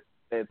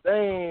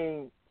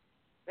they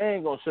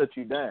ain't gonna shut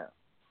you down.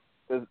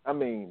 Cause I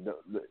mean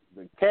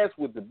the cats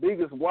with the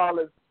biggest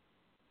wallets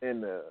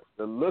and the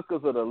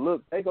lookers of the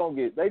look, they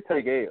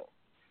take L.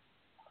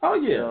 Oh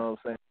yeah. You know what I'm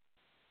saying?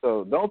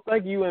 So don't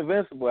think you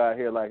invincible out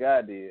here like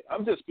I did.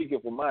 I'm just speaking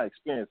from my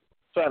experience,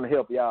 trying to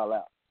help y'all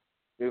out.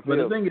 But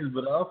the thing is, I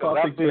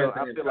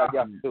feel like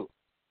y'all do.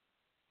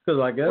 Because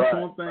like that's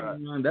one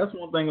thing, man. That's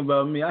one thing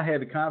about me. I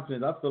had the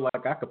confidence. I feel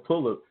like I could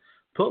pull her.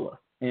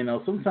 You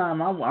know,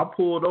 sometimes I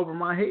pulled over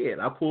my head.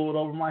 I pulled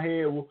over my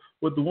head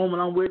with the woman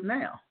I'm with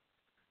now.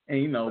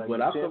 And you know,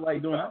 but I feel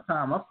like during that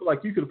time, I feel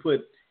like you could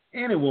put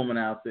any woman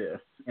out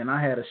there, and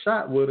I had a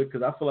shot with it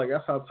because I feel like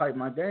that's how tight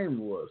my game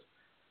was.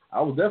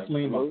 I was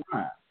definitely in my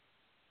prime.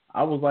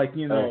 I was like,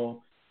 you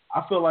know,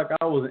 I feel like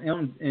I was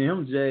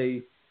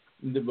MJ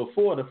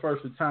before the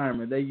first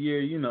retirement. That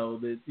year,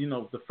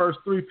 the first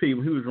three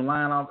people, he was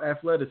relying off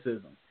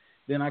athleticism.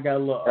 Then I got a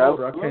little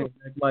older. I came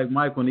back like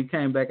Mike when he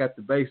came back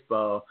after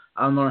baseball.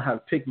 I learned how to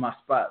pick my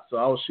spots, so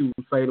I was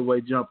shooting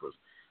fadeaway jumpers.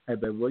 I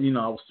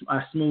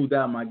smoothed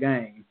out my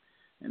game,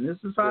 and this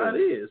is how it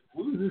is.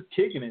 We was just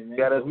kicking it, man.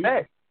 Got to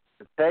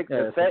attack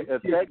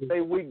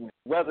their weakness.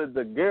 Whether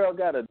the girl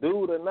got a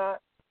dude or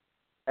not,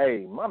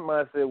 hey, my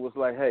mindset was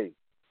like, hey,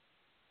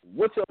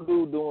 what your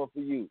dude doing for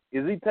you?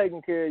 Is he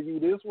taking care of you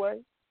this way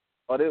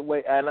or that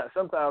way? And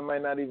sometimes I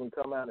might not even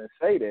come out and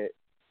say that,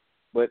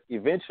 but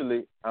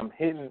eventually I'm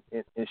hitting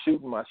and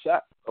shooting my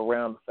shot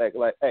around the fact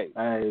like, hey,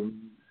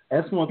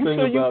 that's one thing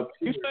about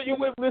you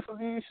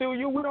sure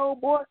you with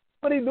old boy?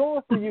 What he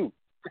doing for you?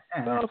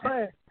 You know what I'm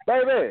saying?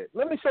 Baby,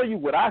 let me show you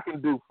what I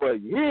can do for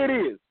you. Here it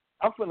is.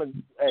 I'm finna,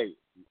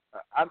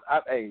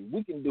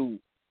 we can do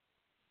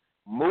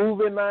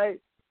movie night.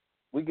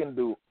 We can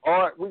do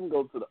art. We can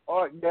go to the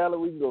art gallery.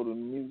 We can go to the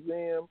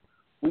museum.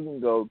 We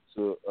can go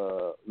to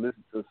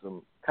listen to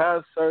some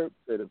concerts,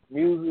 to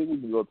music. We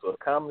can go to a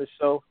comedy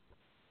show.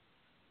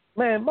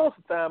 Man, most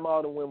of the time,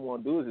 all the women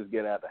want to do is just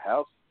get out the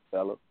house,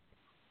 fellas.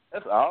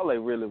 That's all they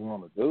really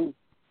want to do.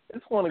 They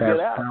just want to get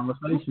out,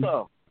 do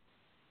something.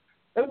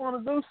 They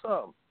want to do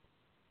something.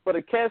 For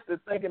the cats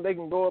that thinking they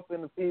can go up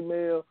in the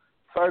female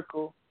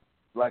circle,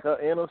 like her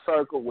inner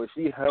circle where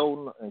she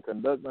holding and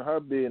conducting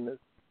her business,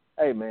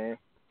 hey, man,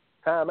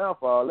 time out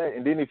for all that.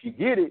 And then if you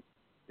get it,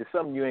 it's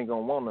something you ain't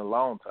going to want in the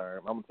long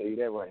term. I'm going to tell you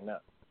that right now.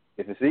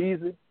 If it's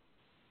easy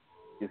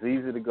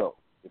to go.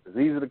 If it's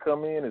easy to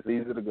come in, it's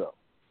easy to go.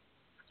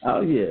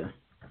 Oh, yeah.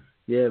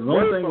 Yeah,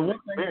 one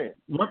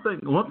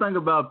thing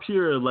about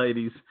Pure,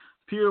 ladies,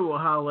 Pure will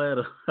holler at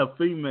a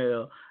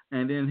female,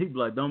 and then he'd be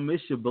like, "Don't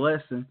miss your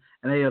blessing,"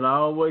 and they had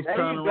always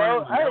turn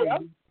around.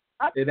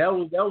 That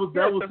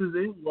was his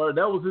end word.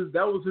 That was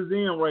his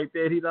end right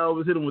there. He'd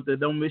always hit him with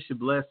that, "Don't miss your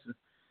blessing,"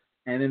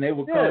 and then they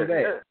would come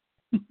back.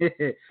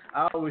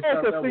 I always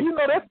thought that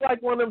was. That's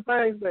like one of them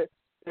things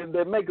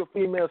that make a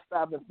female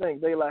stop and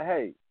think. They like,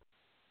 hey,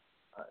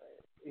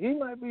 he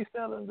might be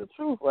telling the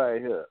truth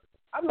right here.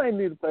 I may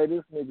need to pay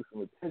this nigga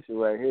some attention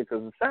right here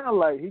because it sounds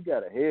like he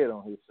got a head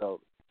on his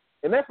shoulder.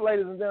 And that's,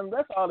 ladies and gentlemen,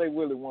 that's all they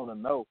really want to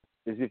know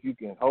is if you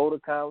can hold a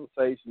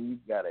conversation, you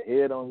got a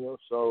head on your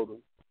shoulder.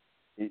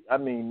 I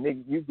mean,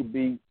 nigga, you could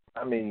be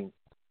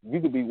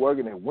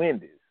working at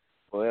Wendy's,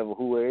 whoever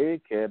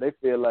it can. They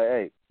feel like,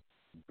 hey,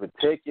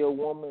 protect your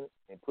woman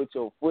and put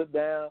your foot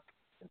down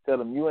and tell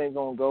them you ain't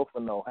gonna go for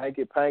no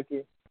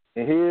hanky-panky,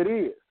 and here it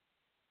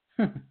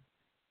is.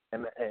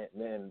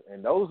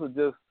 and those are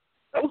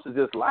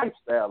just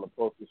lifestyle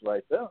approaches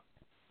right there.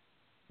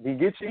 He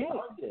get you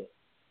in.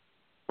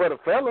 For the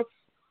fellas.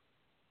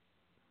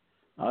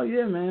 Oh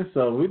yeah, man.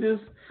 So we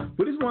just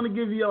want to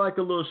give you like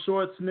a little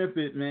short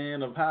snippet,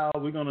 man, of how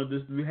we're gonna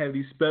we have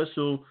these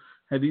special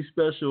a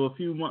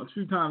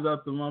few times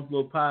out the month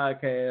little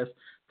podcasts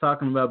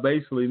talking about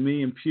basically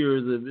me and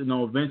Pure's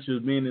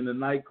adventures being in the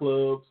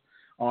nightclubs.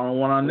 On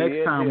our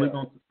next time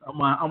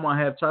I'm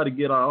gonna try to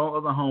get our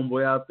other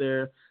homeboy out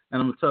there,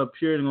 and I'm gonna tell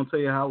Pure and I'm gonna tell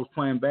you how I was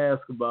playing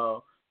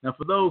basketball. Now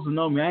for those who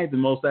know me, I ain't the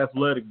most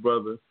athletic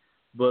brother,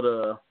 but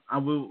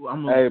I'm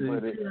gonna say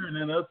Pure, and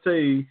then I'll tell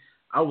you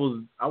I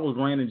was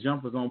raining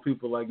jumpers on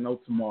people like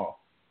no tomorrow.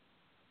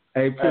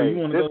 Hey, Pure, you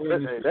want to go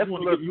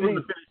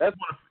in?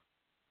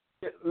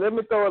 Let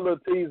me throw a little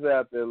teaser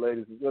out there,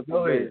 ladies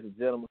and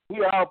gentlemen.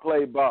 We all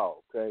play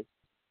ball, okay?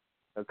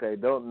 Okay,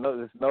 there's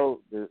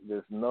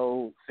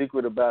no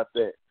secret about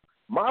that.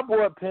 My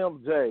boy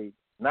Pimp J,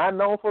 not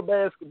known for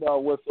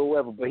basketball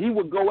whatsoever, but he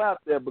would go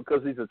out there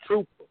because he's a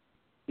trooper.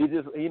 He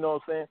just, you know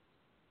what I'm saying?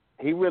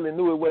 He really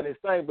knew it wasn't his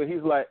thing, but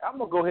he's like, I'm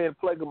going to go ahead and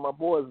play because my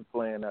boys are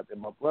playing out there.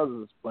 My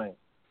brothers is playing.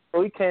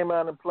 So he came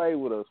out and played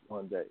with us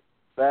one day,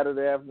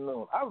 Saturday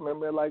afternoon. I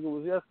remember it like it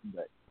was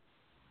yesterday.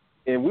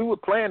 And we were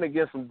playing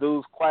against some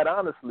dudes, quite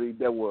honestly,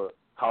 that were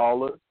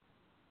taller,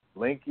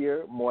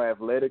 linkier, more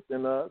athletic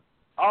than us,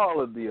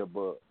 all of the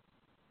above.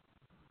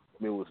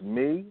 It was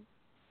me.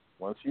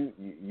 Once you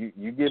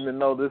getting to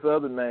know this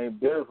other name,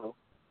 Bizzle,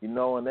 you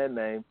knowing that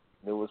name,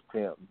 it was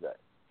Pimp J.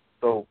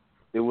 So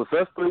it was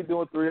us three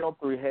doing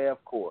 3-on-3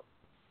 half court.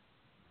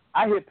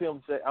 I hit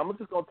Pimp J. I'm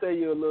just going to tell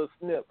you a little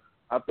snip.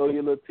 I'll throw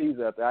you a little tease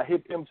out there. I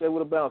hit Pimp J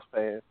with a bounce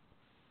pass.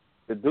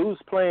 The dude's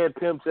playing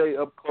Pimp J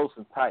up close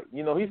and tight.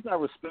 You know, he's not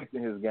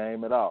respecting his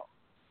game at all.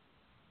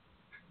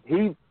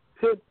 Pimp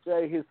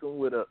J hits him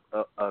with a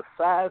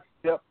side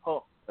step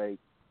pump fake.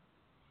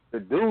 The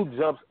dude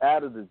jumps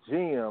out of the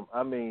gym.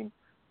 I mean,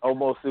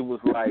 almost it was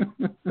like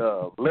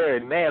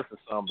Larry Nance or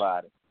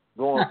somebody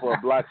going for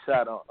a block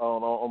shot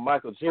on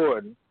Michael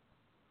Jordan.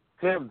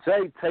 Pimp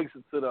J takes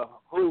it to the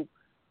hoop,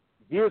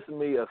 gives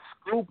me a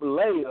scoop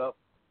layup,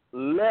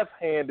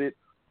 left-handed,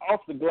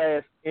 off the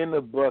glass, in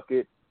the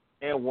bucket,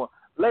 and one.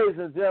 Ladies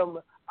and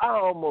gentlemen, I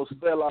almost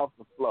fell off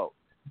the floor.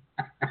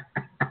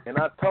 And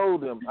I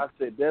told him, I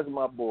said, that's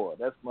my boy.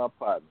 That's my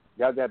partner.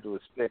 Y'all got to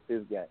respect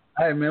his game.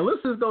 Hey, man,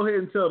 let's just go ahead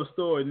and tell the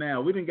story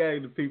now. We didn't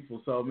get the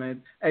people. So,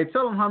 man, hey,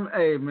 tell them how,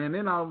 hey, man,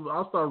 then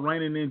I'll start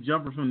raining in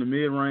jumpers from the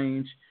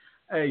mid-range.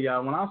 Hey,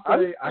 y'all, when I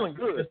say I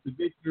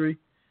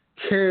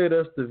carried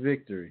us to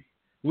victory,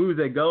 we was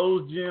at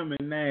Gold's Gym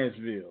in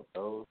Nashville.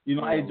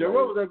 Hey, Joe,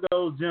 where was that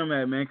Gold's Gym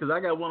at, man? Because I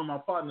got one of my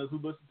partners who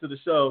listens to the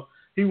show.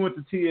 He went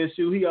to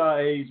TSU. He our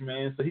age,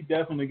 man, so he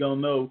definitely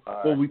going to know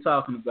what we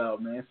talking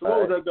about, man. So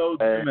what was that Gold's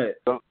Gym at?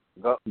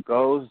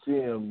 Gold's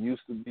Gym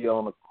used to be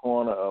on the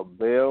corner of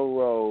Bell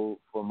Road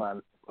for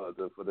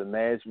the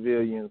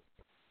Nashvillians,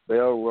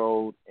 Bell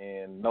Road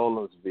and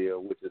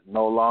Nolensville, which is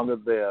no longer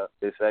there.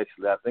 It's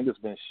actually, I think it's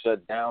been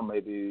shut down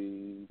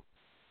maybe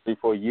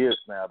 3-4 years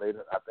now.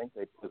 I think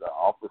they put an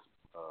office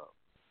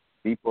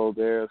depot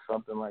there or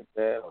something like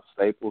that, or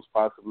Staples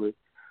possibly.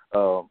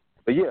 But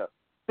yeah,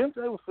 Pimp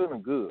J was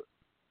feeling good.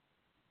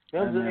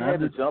 Pimp J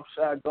had the jump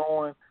shot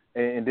going,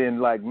 and then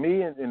like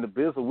me and the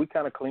Bizzle, we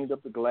kind of cleaned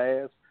up the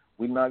glass.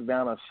 We knocked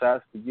down our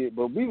shots to get,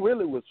 but we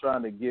really was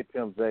trying to get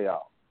Pimp J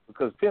off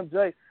because Pimp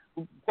J,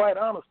 quite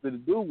honestly, the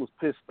dude was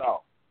pissed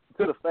off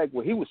to the fact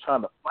where he was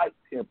trying to fight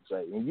Pimp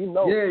J, and you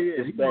know,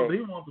 he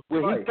wanted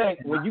to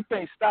fight. When you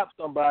can't stop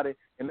somebody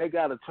and they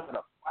got to try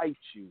to fight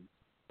you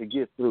to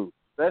get through.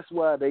 That's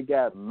why they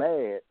got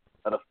mad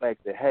at the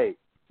fact that, hey,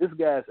 this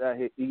guy's out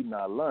here eating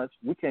our lunch.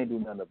 We can't do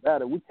nothing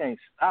about it. We can't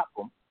stop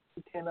him.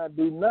 We cannot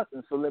do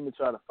nothing, so let me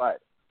try to fight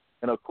him.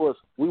 And, of course,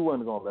 we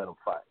wasn't going to let him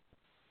fight.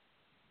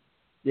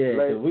 Yeah,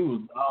 because we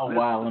was all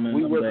wilding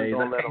in them days.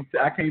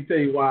 I can't tell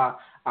you why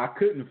I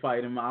couldn't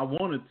fight him. I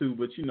wanted to,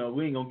 but, we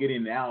ain't going to get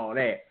into all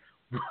that.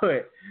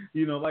 But,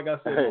 like I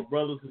said, my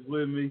brothers was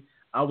with me.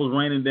 I was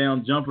raining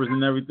down jumpers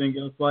and everything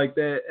else like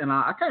that. And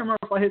I can't remember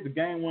if I hit the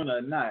game winner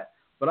or not.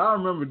 But I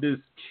remember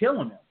just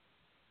killing him.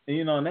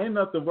 And, and ain't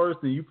nothing worse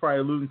than you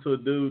probably losing to a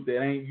dude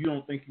that you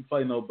don't think you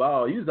play no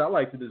ball. Usually I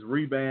like to just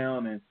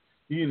rebound and,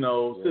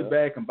 sit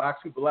back and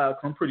box people out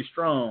because I'm pretty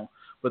strong.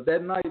 But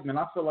that night, man,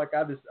 I feel like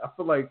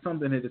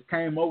something had just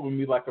came over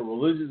me like a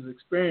religious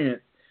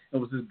experience. It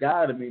was just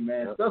guiding me,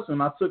 man. Especially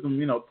when I took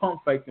him,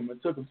 pump faked him and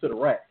took him to the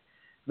rack.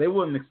 They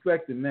wasn't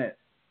expecting that.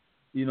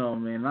 You know what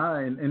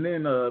I mean? And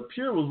then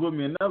Pure was with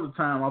me another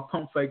time. I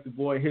pump faked the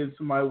boy, hit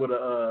somebody with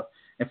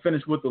and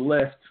finished with the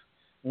left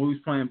when we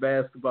was playing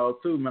basketball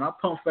too. Man, I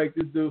pump faked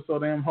this dude so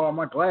damn hard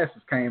my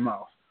glasses came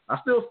off. I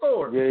still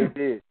scored. Yeah, he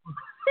did.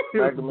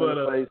 Back in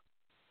the face,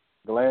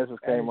 glasses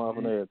came off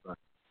and everything.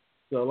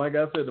 So, like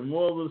I said, the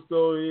moral of the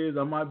story is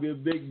I might be a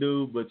big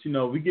dude, but,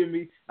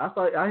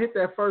 I hit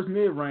that first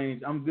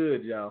mid-range. I'm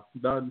good, y'all.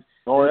 I'm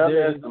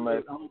ready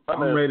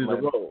to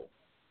roll.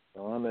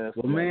 Well,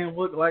 man,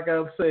 like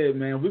I said,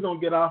 man, we're going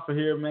to get off of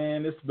here,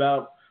 man. It's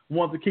about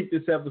want to keep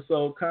this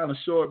episode kind of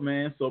short,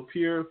 man. So,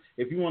 Pure,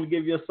 if you want to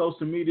give your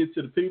social media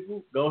to the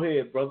people, go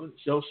ahead, brother.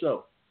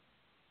 Show.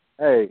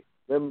 Hey,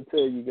 let me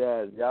tell you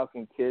guys, y'all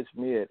can catch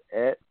me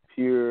at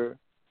Pure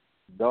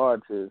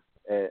Darters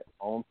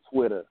on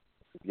Twitter.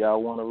 If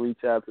y'all want to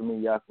reach out to me,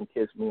 y'all can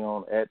catch me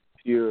on at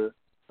Pure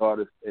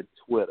Darters at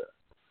Twitter.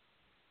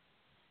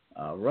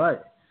 All right.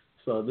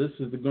 So this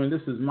is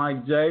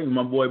Mike J.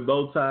 My boy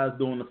Bowtie is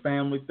doing the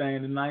family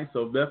thing tonight.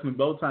 So definitely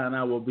Bowtie and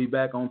I will be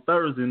back on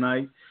Thursday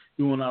night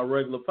doing our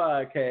regular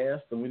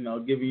podcast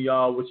and giving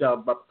y'all what y'all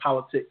about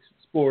politics,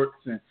 sports,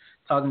 and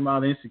talking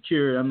about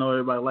insecurity. I know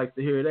everybody likes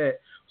to hear that.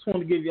 Just want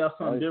to give y'all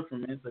something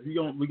different, man. So if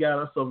you want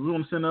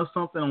to send us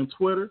something on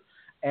Twitter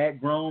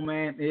at Grown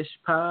Man Ish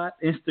Pod,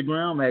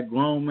 Instagram at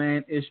Grown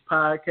Man Ish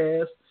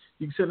Podcast.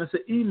 You can send us an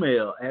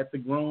email at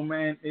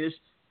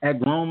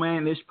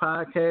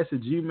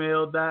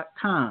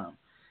grownmanishpodcast@gmail.com.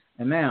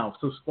 And now,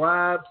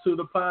 subscribe to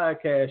the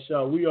podcast,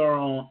 y'all. We are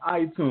on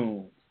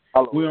iTunes.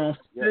 We're on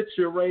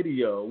Stitcher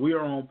Radio. We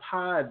are on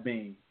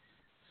Podbean.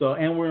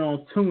 And we're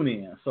on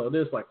TuneIn. So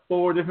there's like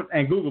 4 different,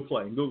 and Google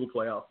Play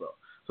also.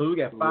 So we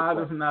got 5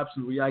 different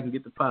options where y'all can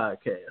get the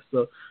podcast. So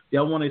if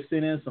y'all want to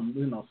send in some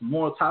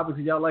more topics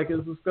that y'all like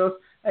us to discuss,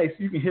 hey, so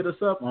you can hit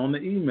us up on the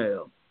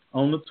email.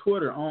 on the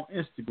Twitter, on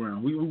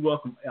Instagram. We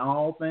welcome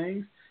all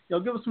things.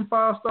 Give us some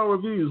 5-star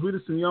reviews. We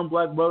just some young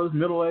black brothers,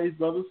 middle-aged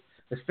brothers,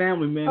 as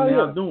family men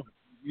now doing it.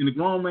 And the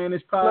Grown Man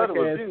Ish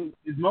podcast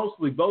is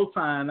mostly Bowtie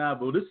and I,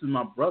 but this is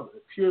my brother.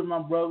 Pure is my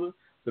brother.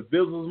 The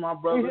Bizzle's my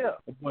brother.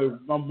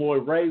 My boy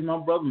Ray's my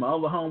brother. My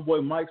other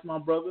homeboy Mike's my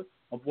brother.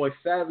 My boy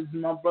Savage is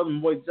my brother.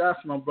 My boy Josh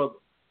is my brother.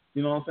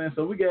 You know what I'm saying?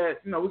 So we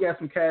got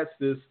some cats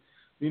that's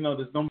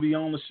gonna be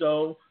on the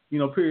show,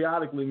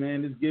 periodically,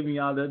 man, just giving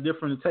y'all the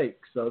different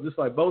takes. So just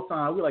like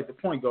Bowtie, we like the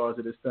point guards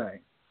of this thing.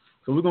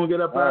 So we're gonna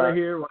get up out of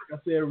here. Like I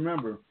said,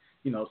 remember,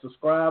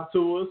 subscribe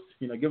to us,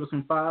 give us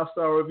some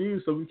 5-star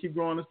reviews so we keep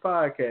growing this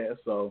podcast.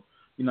 So,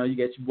 you got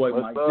your boy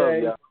Mike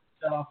J.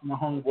 Shout out to my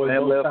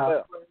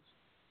homeboy.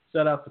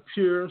 Shout out to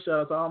Pure. Shout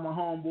out to all my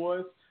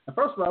homeboys. And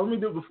first of all,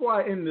 before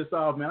I end this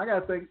off, man, I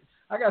got to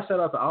shout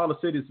out to all the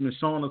cities been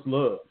showing us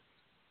love.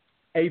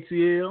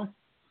 ATL,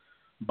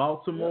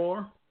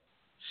 Baltimore,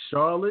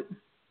 Charlotte,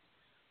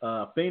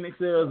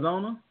 Phoenix,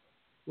 Arizona.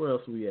 Where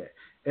else we at?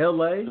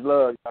 LA,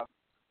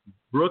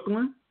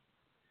 Brooklyn.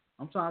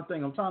 I'm trying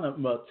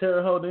to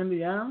Terre Haute,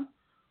 Indiana,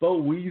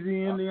 Fort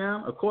Weezy,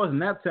 Indiana. Of course,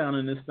 Naptown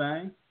in this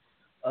thing.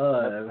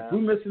 If we're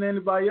missing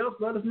anybody else,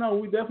 let us know.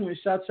 We definitely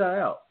shout y'all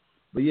out.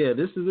 But yeah,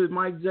 this is it,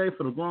 Mike J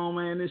for the Grown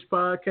Man Ish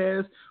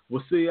podcast.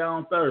 We'll see y'all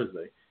on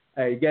Thursday.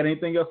 Hey, you got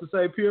anything else to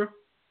say, Pure?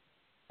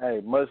 Hey,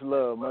 much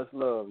love,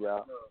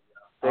 y'all.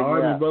 All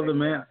right, my brother,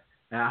 man.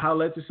 I'll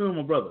holler at you soon,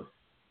 my brother.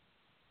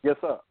 Yes,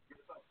 sir.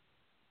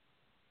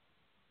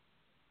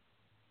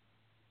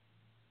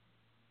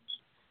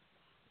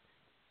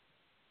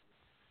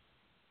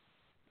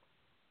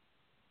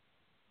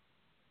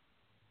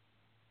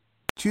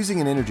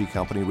 Choosing an energy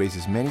company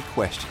raises many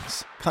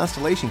questions.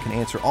 Constellation can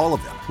answer all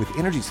of them with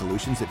energy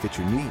solutions that fit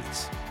your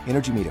needs.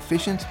 Energy made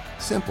efficient,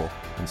 simple,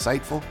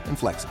 insightful, and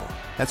flexible.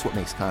 That's what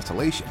makes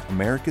Constellation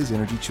America's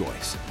energy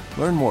choice.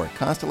 Learn more at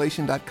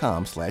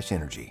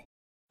constellation.com/energy.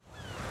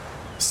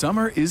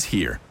 Summer is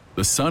here.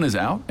 The sun is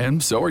out,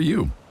 and so are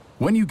you.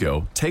 When you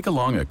go, take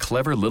along a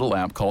clever little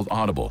app called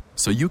Audible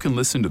so you can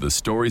listen to the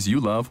stories you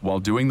love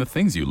while doing the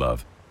things you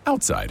love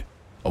outside.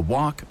 A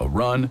walk, a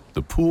run,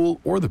 the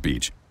pool, or the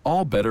beach.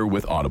 All better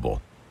with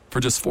Audible. For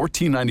just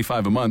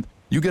 $14.95 a month,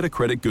 you get a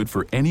credit good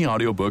for any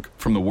audiobook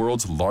from the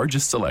world's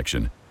largest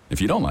selection.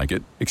 If you don't like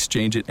it,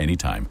 exchange it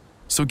anytime.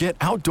 So get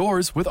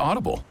outdoors with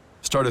Audible.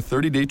 Start a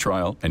 30-day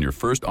trial and your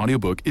first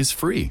audiobook is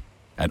free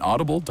at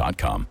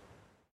audible.com.